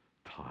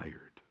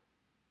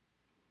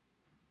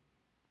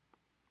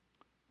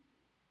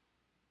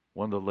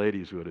 One of the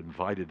ladies who had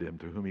invited him,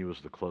 to whom he was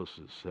the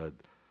closest, said,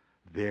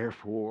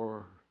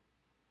 therefore,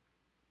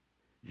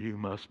 you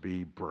must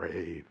be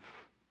brave.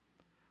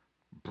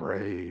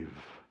 Brave.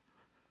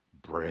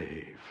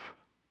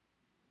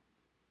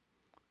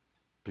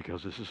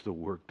 Because this is the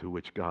work to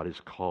which God has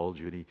called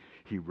you. And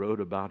he wrote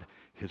about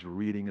his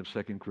reading of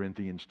 2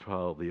 Corinthians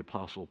 12, the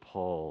Apostle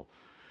Paul,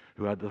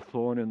 who had the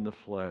thorn in the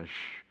flesh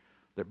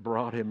that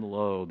brought him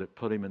low, that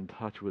put him in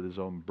touch with his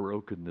own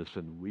brokenness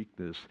and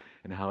weakness,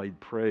 and how he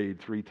prayed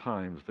 3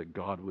 times that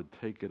God would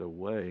take it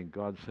away. And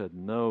God said,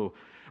 no,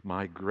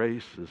 my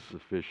grace is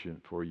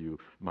sufficient for you.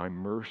 My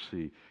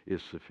mercy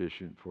is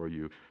sufficient for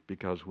you,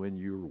 because when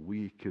you're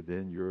weak,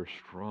 then you're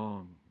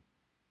strong.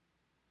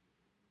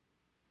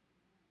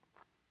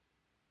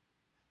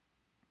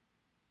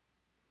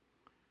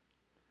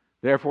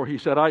 Therefore, he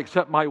said, I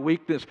accept my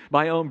weakness,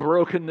 my own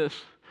brokenness,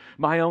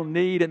 my own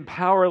need and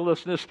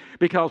powerlessness,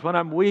 because when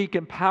I'm weak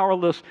and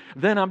powerless,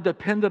 then I'm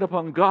dependent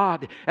upon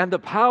God and the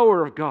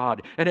power of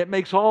God, and it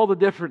makes all the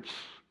difference.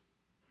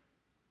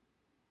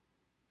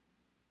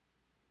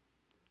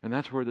 And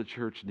that's where the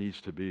church needs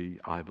to be,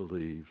 I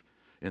believe,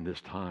 in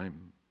this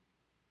time.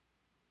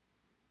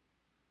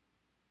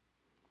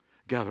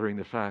 Gathering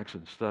the facts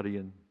and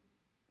studying,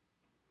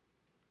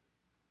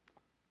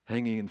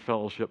 hanging in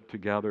fellowship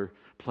together,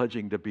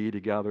 pledging to be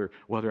together,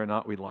 whether or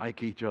not we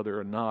like each other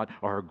or not,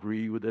 or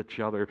agree with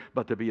each other,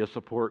 but to be a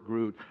support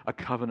group, a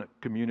covenant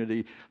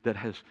community that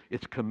has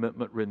its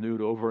commitment renewed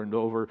over and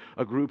over,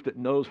 a group that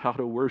knows how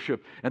to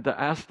worship, and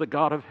to ask the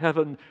God of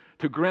heaven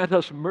to grant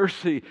us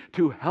mercy,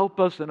 to help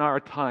us in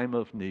our time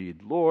of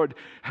need. Lord,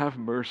 have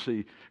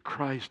mercy.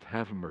 Christ,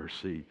 have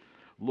mercy.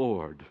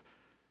 Lord,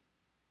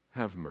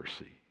 have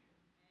mercy.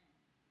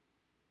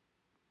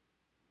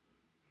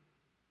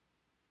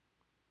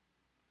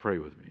 Pray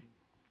with me.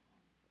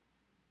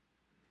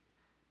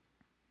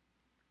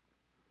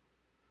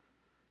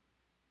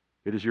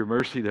 It is your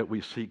mercy that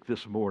we seek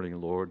this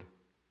morning, Lord.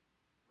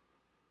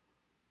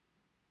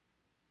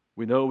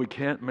 We know we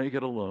can't make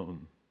it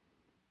alone.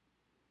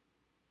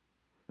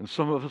 And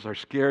some of us are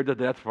scared to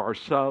death for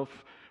ourselves,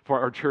 for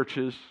our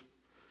churches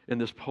in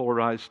this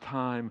polarized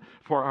time,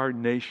 for our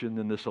nation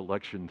in this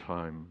election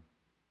time.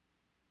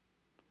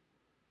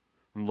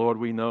 And Lord,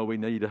 we know we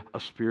need a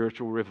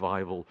spiritual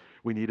revival.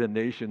 We need a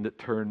nation that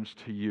turns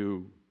to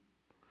you.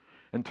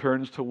 and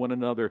turns to one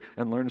another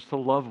and learns to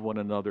love one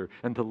another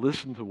and to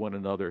listen to one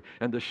another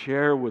and to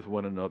share with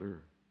one another.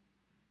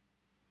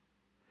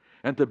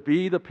 And to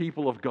be the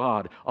people of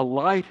God, a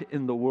light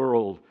in the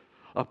world,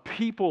 a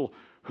people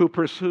who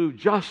pursue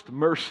just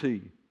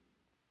mercy,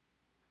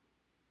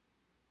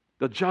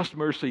 the just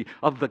mercy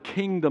of the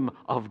kingdom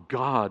of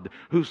God,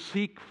 who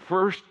seek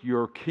first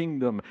your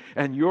kingdom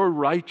and your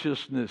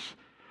righteousness,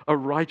 a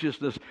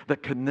righteousness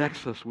that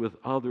connects us with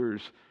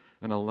others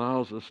and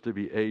allows us to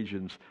be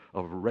agents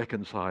of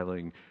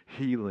reconciling,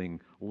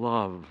 healing,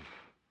 love,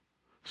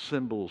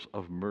 symbols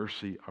of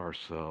mercy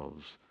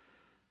ourselves.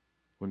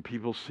 When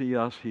people see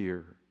us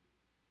here,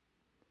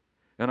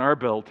 and our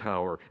bell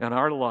tower, and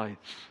our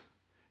lights,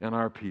 and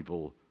our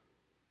people,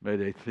 may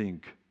they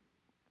think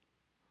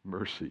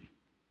mercy,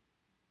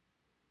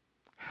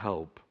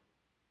 help,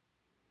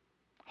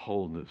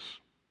 wholeness,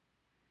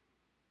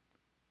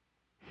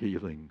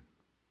 healing,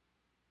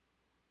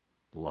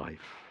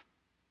 life,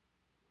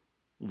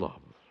 love.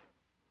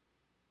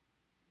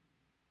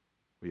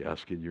 We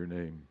ask in your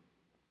name.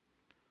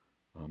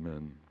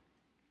 Amen.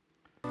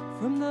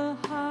 From the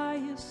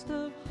highest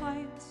of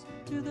heights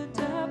to the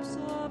depths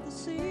of the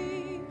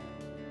sea,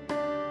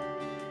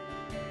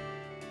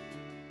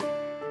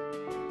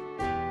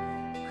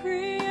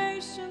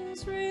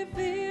 creation's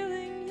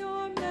revealing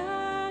your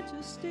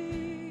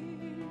majesty.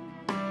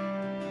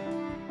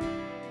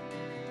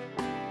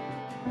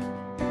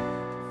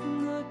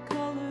 From the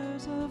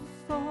colors of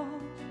fall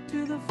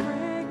to the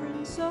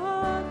fragrance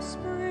of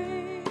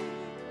spring,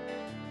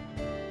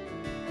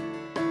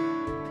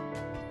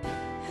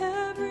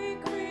 every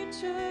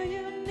creature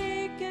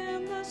unique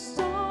in the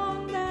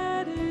song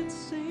that it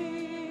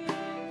sings,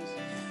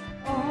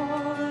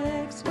 all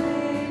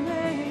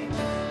exclaiming,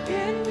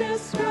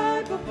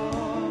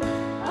 indescribable,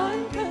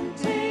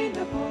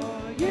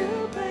 uncontainable.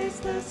 You place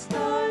the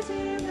stars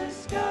in the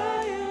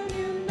sky and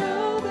you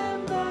know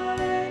them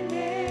by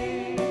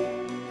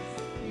name.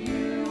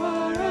 You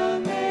are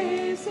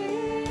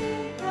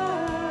amazing,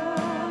 God.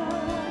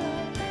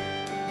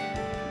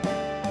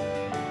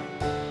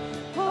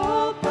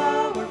 All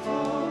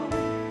powerful,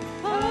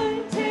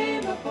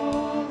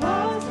 untamable,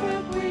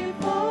 awestruck we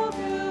fall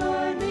to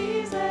our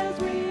knees as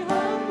we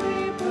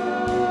humbly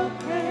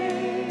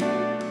proclaim.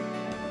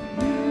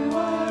 You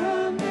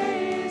are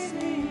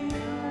amazing,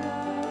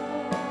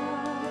 God.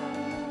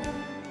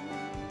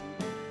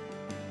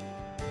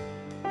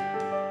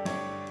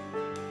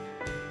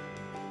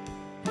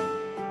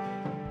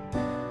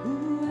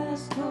 Who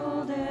has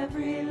told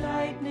every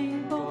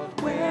lightning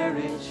bolt where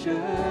it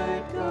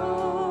should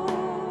go?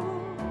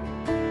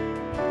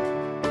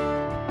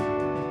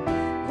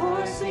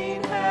 Or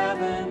seen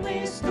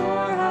heavenly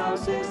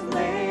storehouses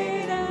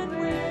laden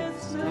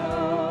with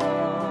snow?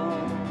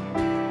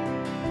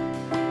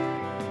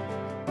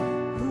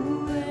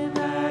 Who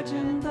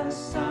imagined the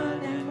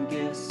sun and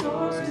gives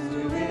source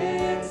to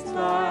its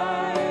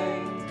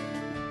light,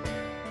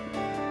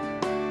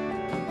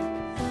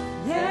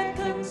 yet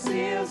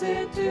conceals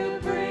it to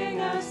bring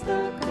us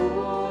the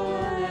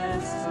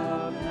coolness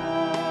of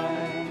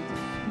night?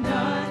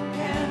 None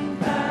can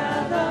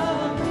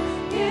fathom,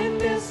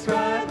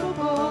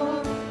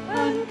 indescribable,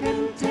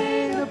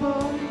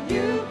 uncontainable.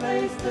 You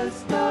place the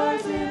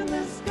stars in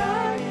the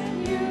sky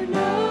and you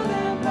know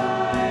them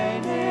by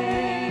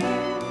name.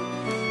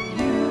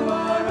 You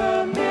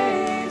are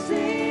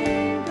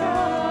amazing,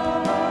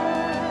 God.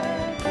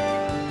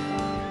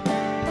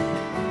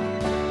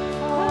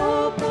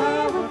 All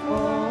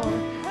powerful,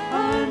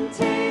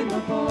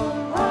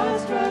 untamable,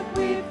 awestruck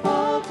we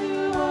fall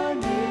to our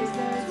knees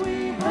as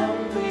we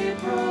humbly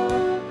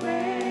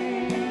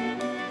proclaim.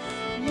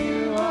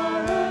 You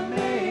are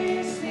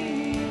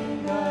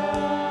amazing,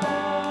 God.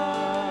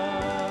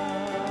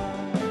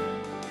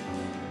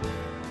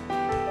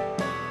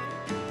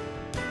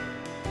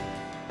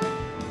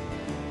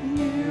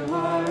 You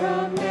are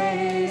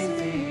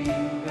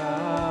amazing,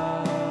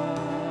 God.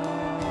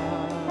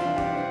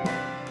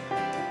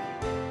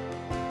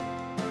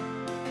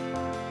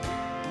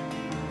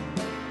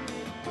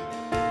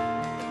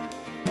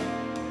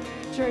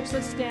 Church,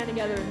 let's stand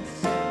together and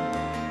sing.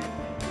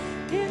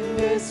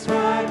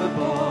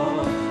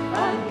 Indescribable,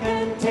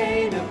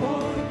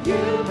 uncontainable.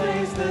 You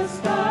place the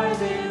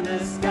stars in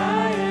the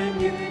sky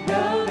and you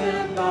know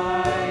them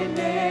by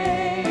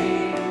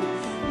name.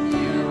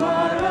 You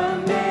are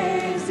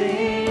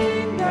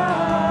amazing,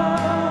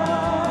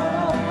 God.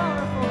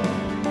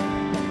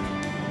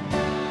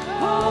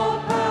 All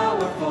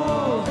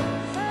powerful,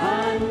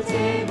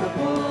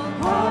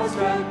 untamable,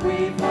 awestruck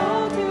we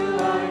fall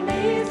to our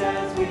knees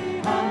as we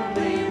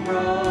humbly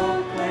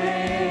proclaim.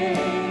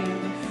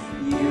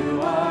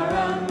 You are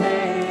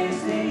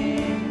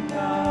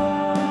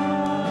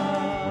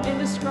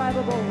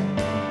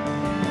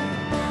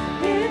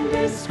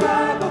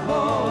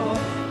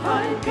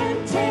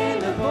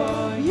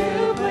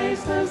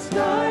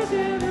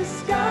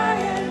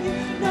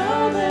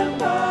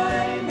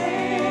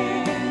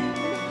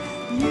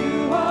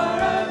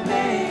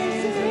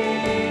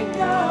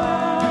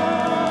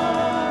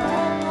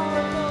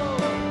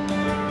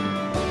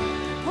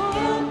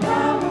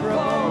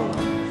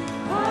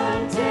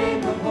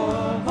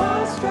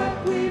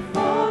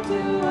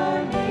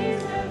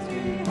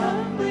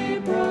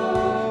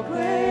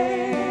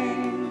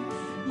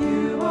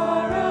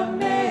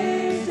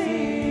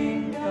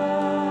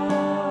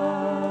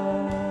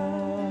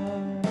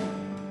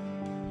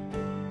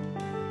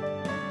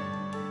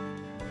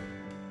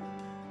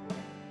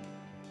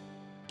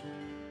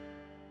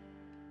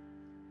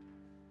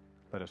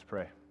Let us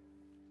pray.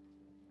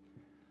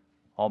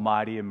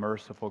 Almighty and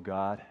merciful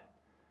God,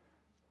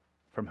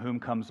 from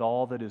whom comes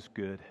all that is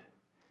good,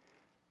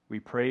 we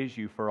praise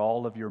you for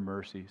all of your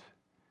mercies,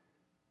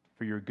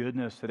 for your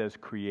goodness that has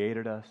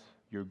created us,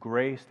 your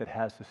grace that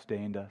has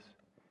sustained us,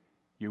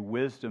 your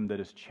wisdom that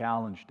has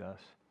challenged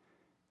us,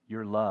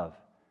 your love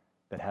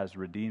that has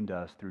redeemed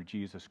us through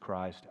Jesus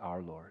Christ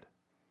our Lord.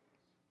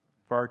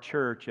 For our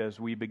church, as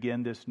we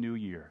begin this new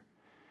year,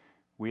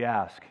 we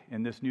ask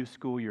in this new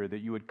school year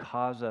that you would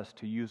cause us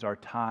to use our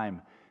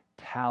time,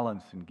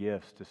 talents, and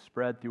gifts to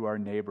spread through our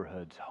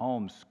neighborhoods,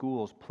 homes,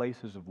 schools,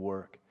 places of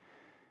work,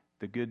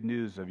 the good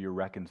news of your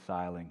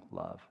reconciling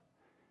love.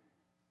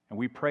 And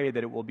we pray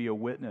that it will be a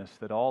witness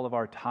that all of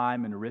our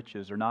time and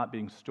riches are not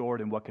being stored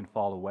in what can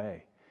fall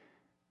away,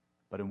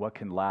 but in what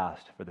can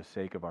last for the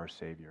sake of our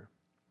Savior.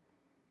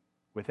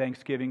 With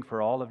thanksgiving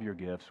for all of your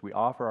gifts, we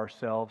offer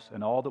ourselves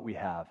and all that we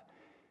have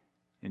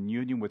in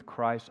union with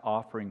Christ's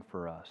offering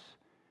for us.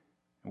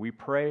 And we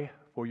pray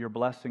for your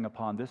blessing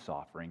upon this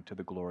offering to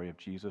the glory of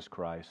Jesus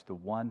Christ, the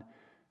one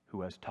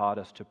who has taught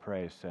us to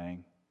pray,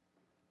 saying,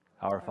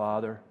 Our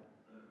Father,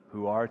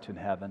 who art in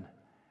heaven,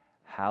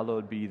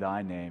 hallowed be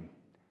thy name.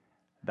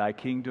 Thy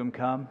kingdom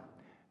come,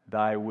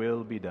 thy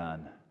will be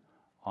done,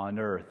 on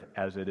earth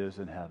as it is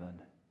in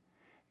heaven.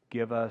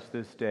 Give us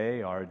this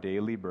day our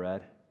daily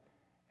bread,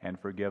 and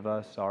forgive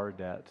us our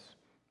debts,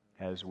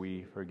 as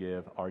we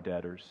forgive our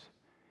debtors.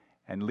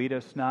 And lead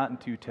us not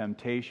into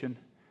temptation,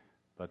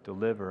 but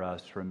deliver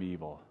us from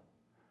evil.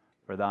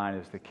 For thine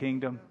is the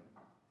kingdom,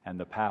 and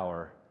the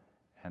power,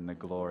 and the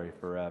glory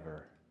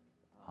forever.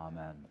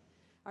 Amen.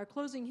 Our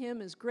closing hymn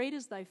is Great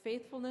is Thy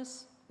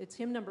Faithfulness. It's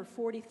hymn number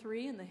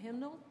 43 in the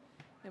hymnal,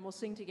 and we'll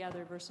sing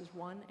together verses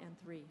 1 and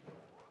 3.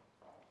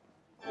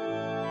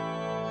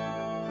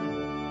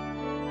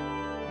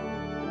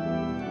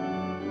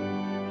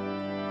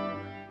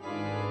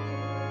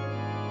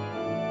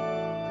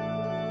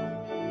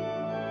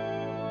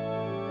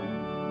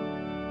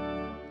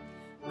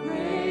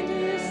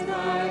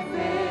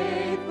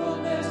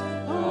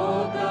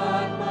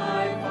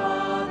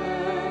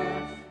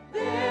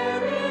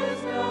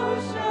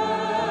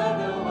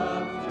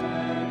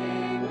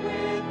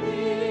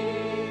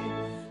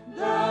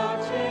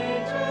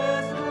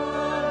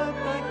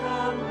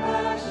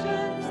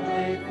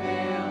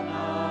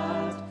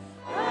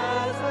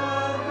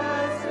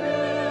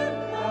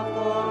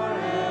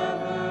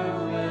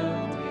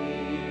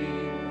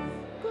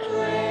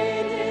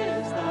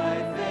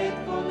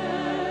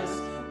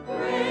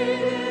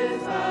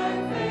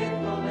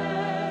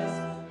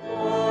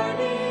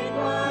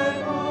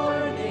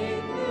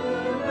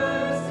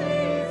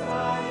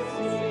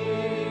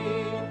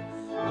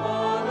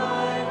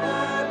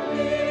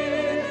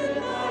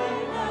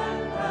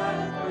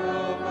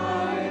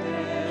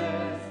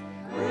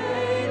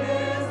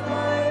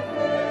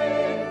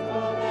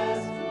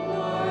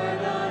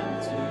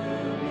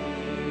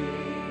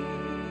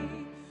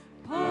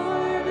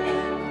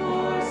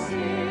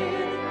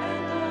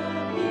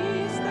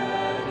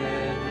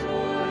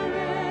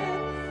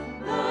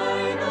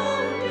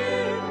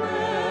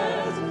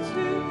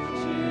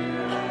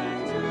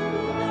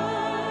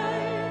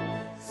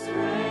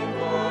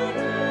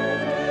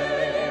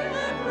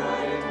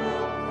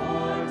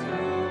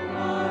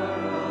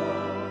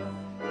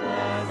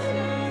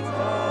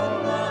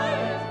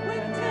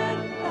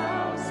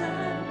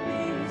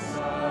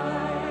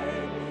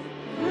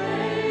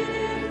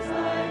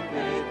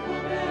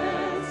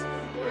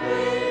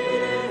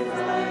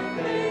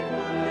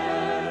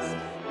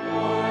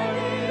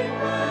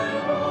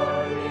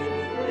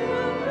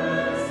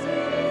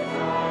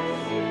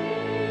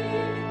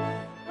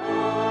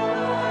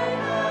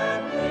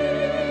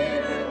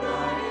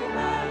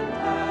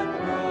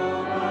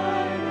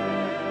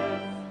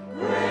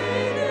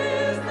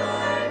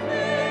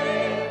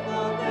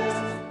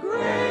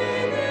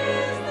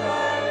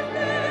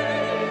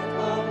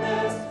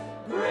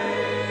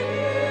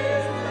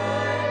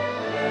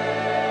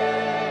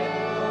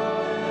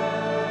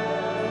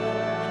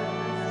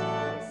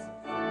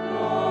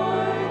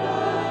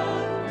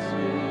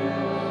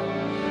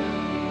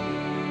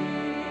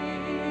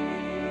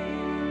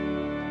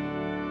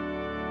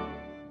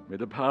 May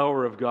the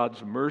power of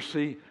God's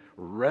mercy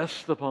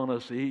rest upon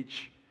us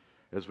each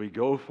as we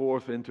go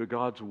forth into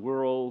God's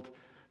world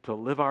to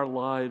live our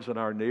lives in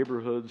our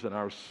neighborhoods, in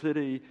our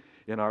city,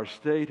 in our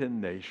state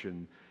and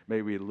nation.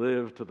 May we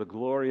live to the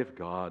glory of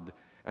God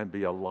and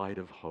be a light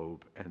of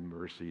hope and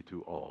mercy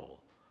to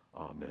all.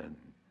 Amen.